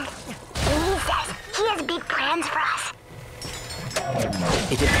friend. And he says he has big plans for us.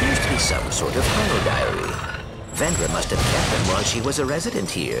 It appears to be some sort of holo diary. Vendra must have kept them while she was a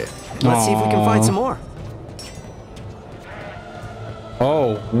resident here. Let's see if we can find some more.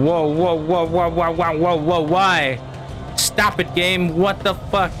 Oh, whoa, whoa, whoa, whoa, whoa, whoa, whoa, whoa, why? Stop it, game. What the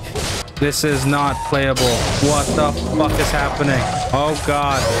fuck? This is not playable. What the fuck is happening? Oh,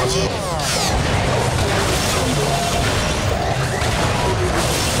 God.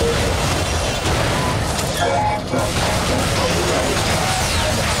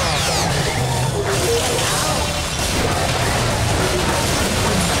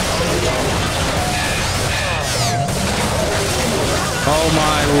 Oh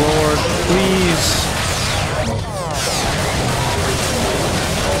my lord, please.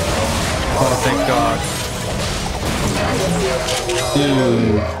 Oh, thank God.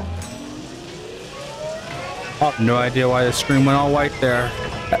 Dude. Oh, no idea why the screen went all white there.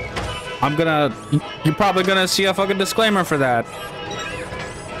 You're probably gonna see a fucking disclaimer for that.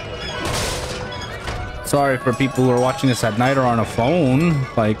 Sorry for people who are watching this at night or on a phone.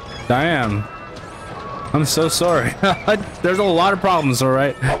 Like, damn. I'm so sorry. There's a lot of problems,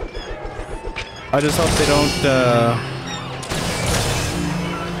 alright? I just hope they don't,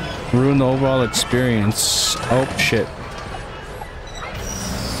 ruin the overall experience. Oh, shit.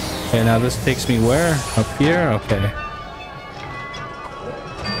 Okay, now this takes me where? Up here? Okay.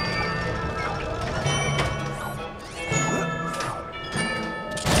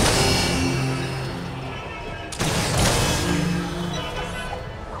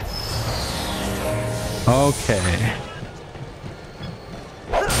 Okay.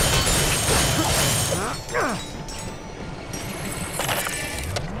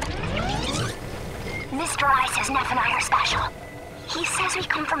 Mr. I says Neff and I are special. He says we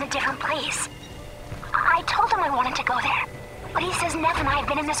come from a different place. I told him I wanted to go there, but he says Neff and I have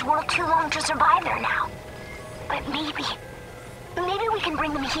been in this world too long to survive there now. But maybe we can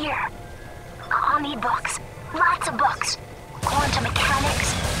bring them here. I'll need books. Lots of books. Quantum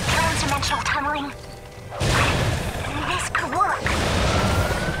mechanics, transdimensional tunneling. This could work.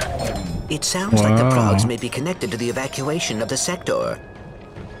 It sounds like the progs may be connected to the evacuation of the sector.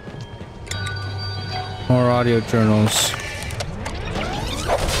 More audio journals.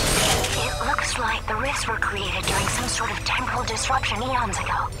 It looks like the rifts were created during some sort of temporal disruption eons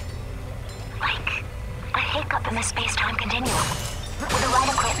ago. Like a hiccup in the space-time continuum. With the right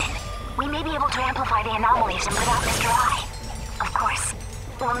equipment, we may be able to amplify the anomalies and put out Mr. I. Of course,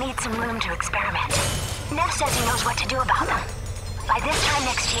 we'll need some room to experiment. Neff says he knows what to do about them. By this time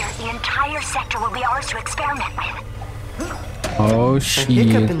next year, the entire sector will be ours to experiment with. Oh, shit. A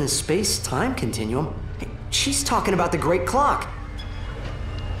hiccup in the space-time continuum? She's talking about the Great Clock.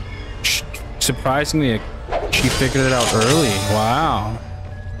 Surprisingly, she figured it out early. Wow.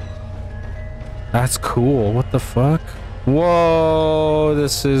 That's cool. What the fuck? Whoa,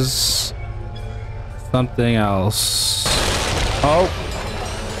 this is something else. Oh.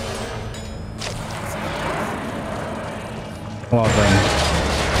 Well then.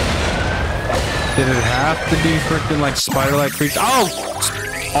 Did it have to be freaking like spider-like creatures? Oh!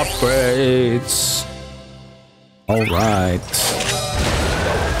 Upgrades. Alright.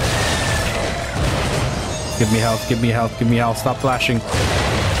 Give me health, give me health, give me health. Stop flashing.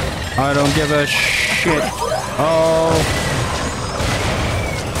 I don't give a shit. Oh.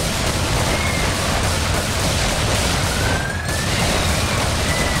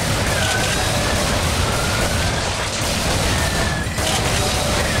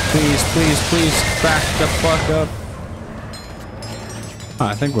 Please, please, please, back the fuck up.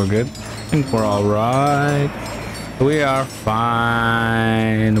 I think we're good. I think we're alright. We are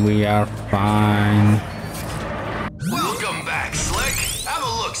fine. We are fine. Welcome back, Slick. Have a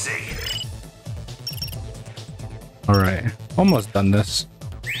look-see. Alright. Almost done this.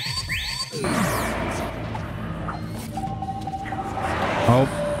 Oh,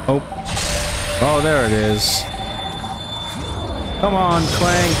 oh. Oh, there it is. Come on,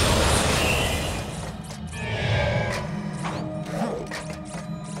 Clank.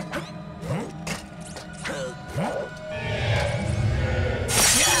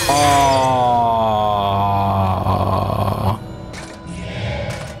 Oh.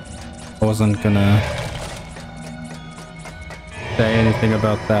 I wasn't gonna say anything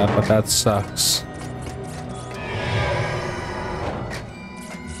about that, but that sucks.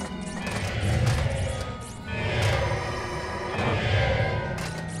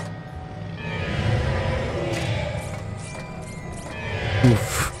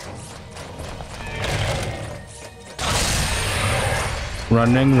 Oof.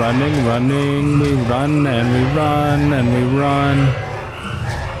 Running, running, running, we run and we run and we run.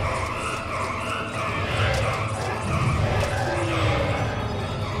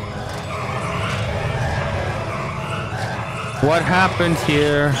 What happened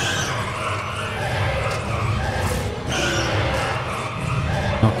here?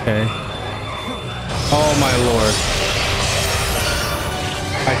 Okay. Oh my lord.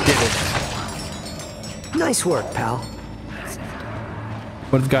 I did it. Nice work, pal.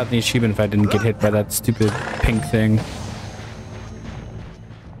 Would have gotten the achievement if I didn't get hit by that stupid pink thing.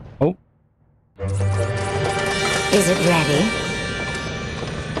 Oh. Is it ready?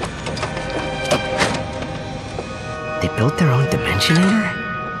 They built their own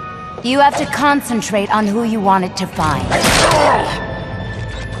dimensionator? You have to concentrate on who you want it to find.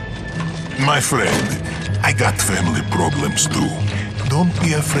 My friend, I got family problems too. Don't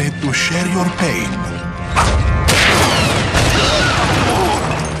be afraid to share your pain.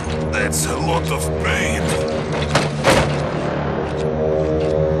 That's a lot of pain.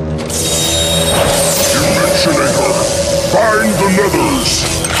 Emulator, find the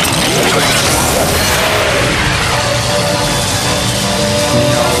nethers!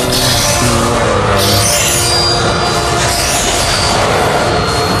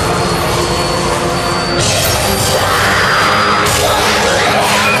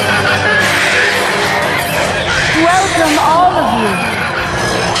 Welcome, all of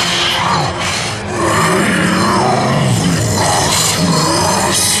you.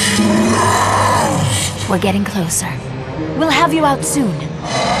 We're getting closer. We'll have you out soon.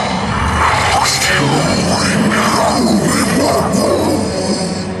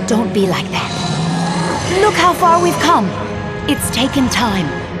 Don't be like that. Look how far we've come. It's taken time.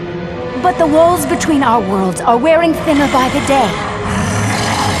 But the walls between our worlds are wearing thinner by the day.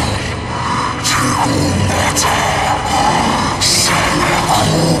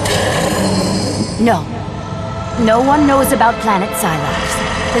 No. No one knows about planet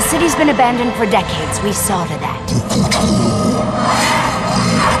Silos. The city's been abandoned for decades. We saw to that.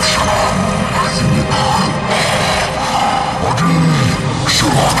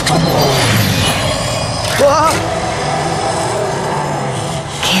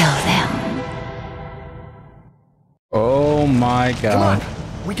 Kill them. Oh my god. Come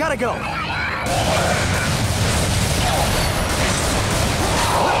on. We gotta go.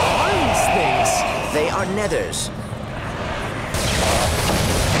 What are these things? They are nethers.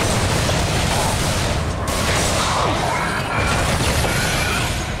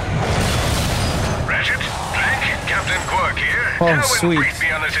 Ratchet, Clank, Captain Quark here. Oh, Tell sweet. and brief me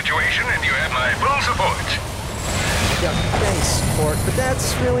on the situation and you have my full support. Yeah, thanks, Quark, but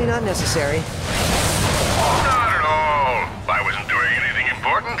that's really not necessary. Not at all. I wasn't doing anything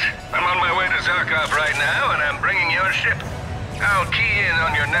important. I'm on my way to Zarkov right now and I'm bringing your ship. I'll key in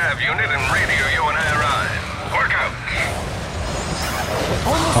on your nav unit and radio you when I arrive. Work out.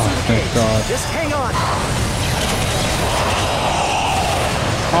 Almost Oh, to the thank gate. God. Just hang on.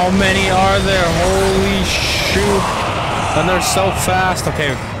 How many are there? Holy shoot. And they're so fast.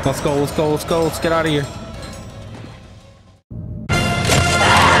 Okay, let's go, let's go, let's go. Let's get out of here.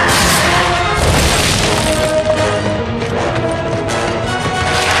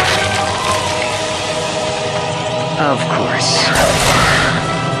 Of course.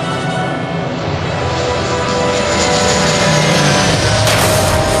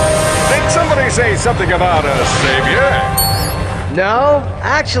 Did somebody say something about a savior? No,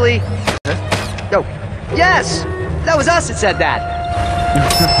 actually. Oh, yes! That was us that said that.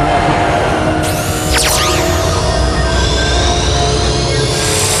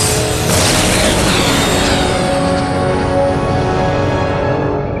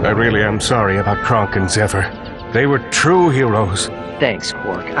 I really am sorry about Kronk and Zephyr. They were true heroes. Thanks,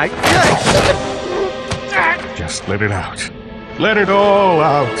 Quark. Just let it out. Let it all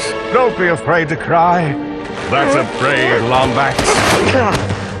out. Don't be afraid to cry. That's a brave Lombax.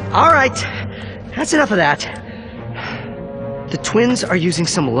 All right. That's enough of that. The twins are using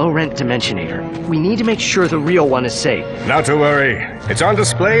some low-rent dimensionator. We need to make sure the real one is safe. Not to worry. It's on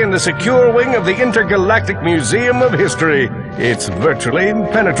display in the secure wing of the Intergalactic Museum of History. It's virtually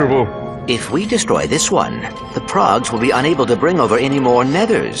impenetrable. If we destroy this one, the Progs will be unable to bring over any more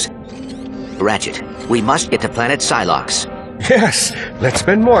nethers. Ratchet, we must get to planet Silox. Yes, let's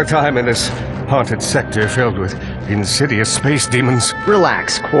spend more time in this haunted sector filled with insidious space demons.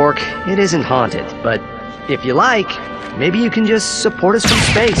 Relax, Quark. It isn't haunted, but if you like, maybe you can just support us from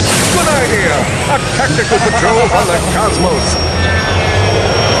space. Good idea! A tactical patrol on the cosmos!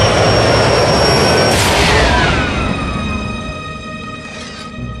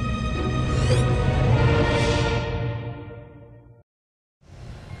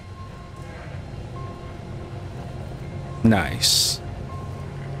 Nice.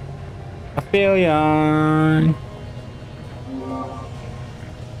 I feel ya.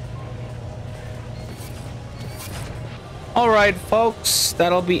 Alright folks,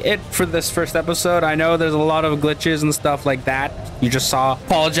 that'll be it for this first episode. I know there's a lot of glitches and stuff like that. You just saw.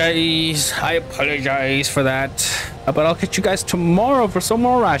 Apologize. I apologize for that. But I'll catch you guys tomorrow for some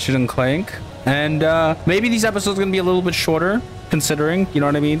more Ratchet and Clank. And maybe these episodes are going to be a little bit shorter. considering, you know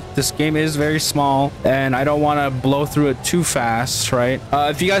what I mean? This game is very small and I don't want to blow through it too fast, right?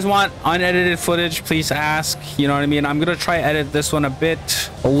 If you guys want unedited footage, please ask, you know what I mean? I'm gonna try edit this one a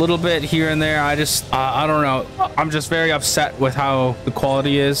little bit here and there. I don't know, I'm just very upset with how the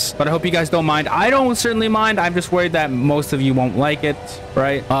quality is, but I hope you guys don't mind. I don't certainly mind. I'm just worried that most of you won't like it,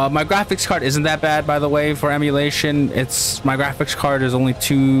 right? My graphics card isn't that bad, by the way, for emulation. My graphics card is only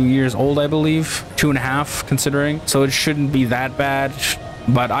 2 years old, I believe, 2.5 considering, so it shouldn't be that bad.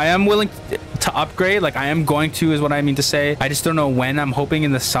 But I am willing to upgrade. Like, I am going to, is what I mean to say. I just don't know when. I'm hoping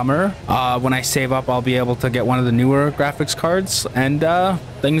in the summer, when I save up, I'll be able to get one of the newer graphics cards, and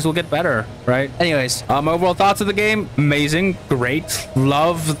things will get better, right? Anyways, my overall thoughts of the game: amazing, great,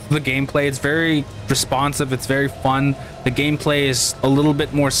 love the gameplay. It's very responsive, it's very fun. The gameplay is a little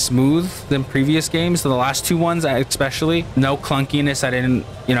bit more smooth than previous games, the last 2 ones especially. No clunkiness. I didn't,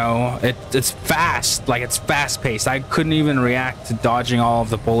 you know, it's fast, like it's fast paced. I couldn't even react to dodging all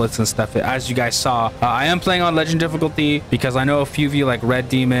of the bullets and stuff. As you guys saw, I am playing on legend difficulty because I know a few of you like Red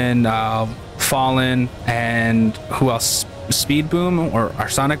Demon, Fallen, and who else? Speed Boom or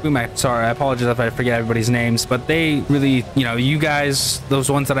Sonic Boom. Sorry, I apologize if I forget everybody's names, but they really, you know, you guys, those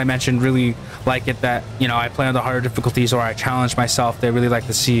ones that I mentioned, really like it that, you know, I play on the harder difficulties or I challenge myself. They really like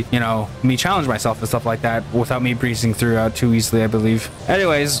to see, you know, me challenge myself and stuff like that without me breezing through too easily, I believe.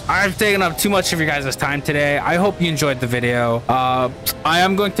 Anyways, I've taken up too much of your guys' time today. I hope you enjoyed the video. I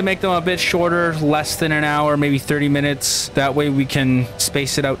am going to make them a bit shorter, less than an hour, maybe 30 minutes. That way we can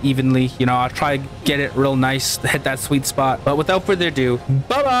space it out evenly. You know, I'll try to get it real nice, hit that sweet spot. But without further ado,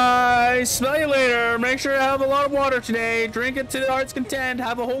 bye-bye. Smell you later. Make sure to have a lot of water today. Drink it to the heart's content.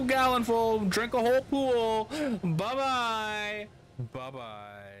 Have a whole gallon full. Drink a whole pool. Bye-bye.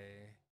 Bye-bye.